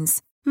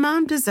returns.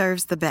 Mom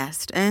deserves the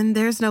best, and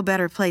there's no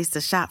better place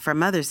to shop for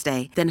Mother's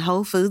Day than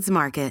Whole Foods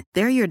Market.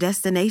 They're your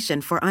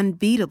destination for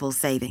unbeatable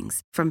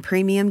savings, from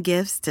premium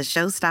gifts to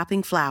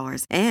show-stopping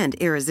flowers and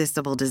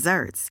irresistible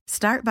desserts.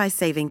 Start by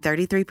saving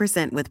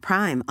 33% with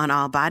Prime on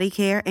all body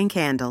care and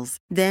candles.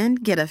 Then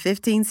get a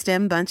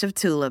 15-stem bunch of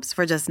tulips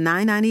for just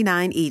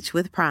 $9.99 each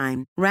with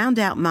Prime. Round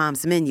out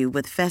Mom's menu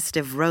with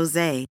festive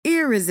rosé,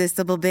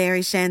 irresistible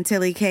berry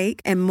chantilly cake,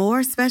 and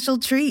more special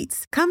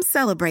treats. Come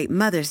celebrate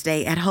Mother's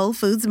Day at Whole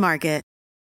Foods Market.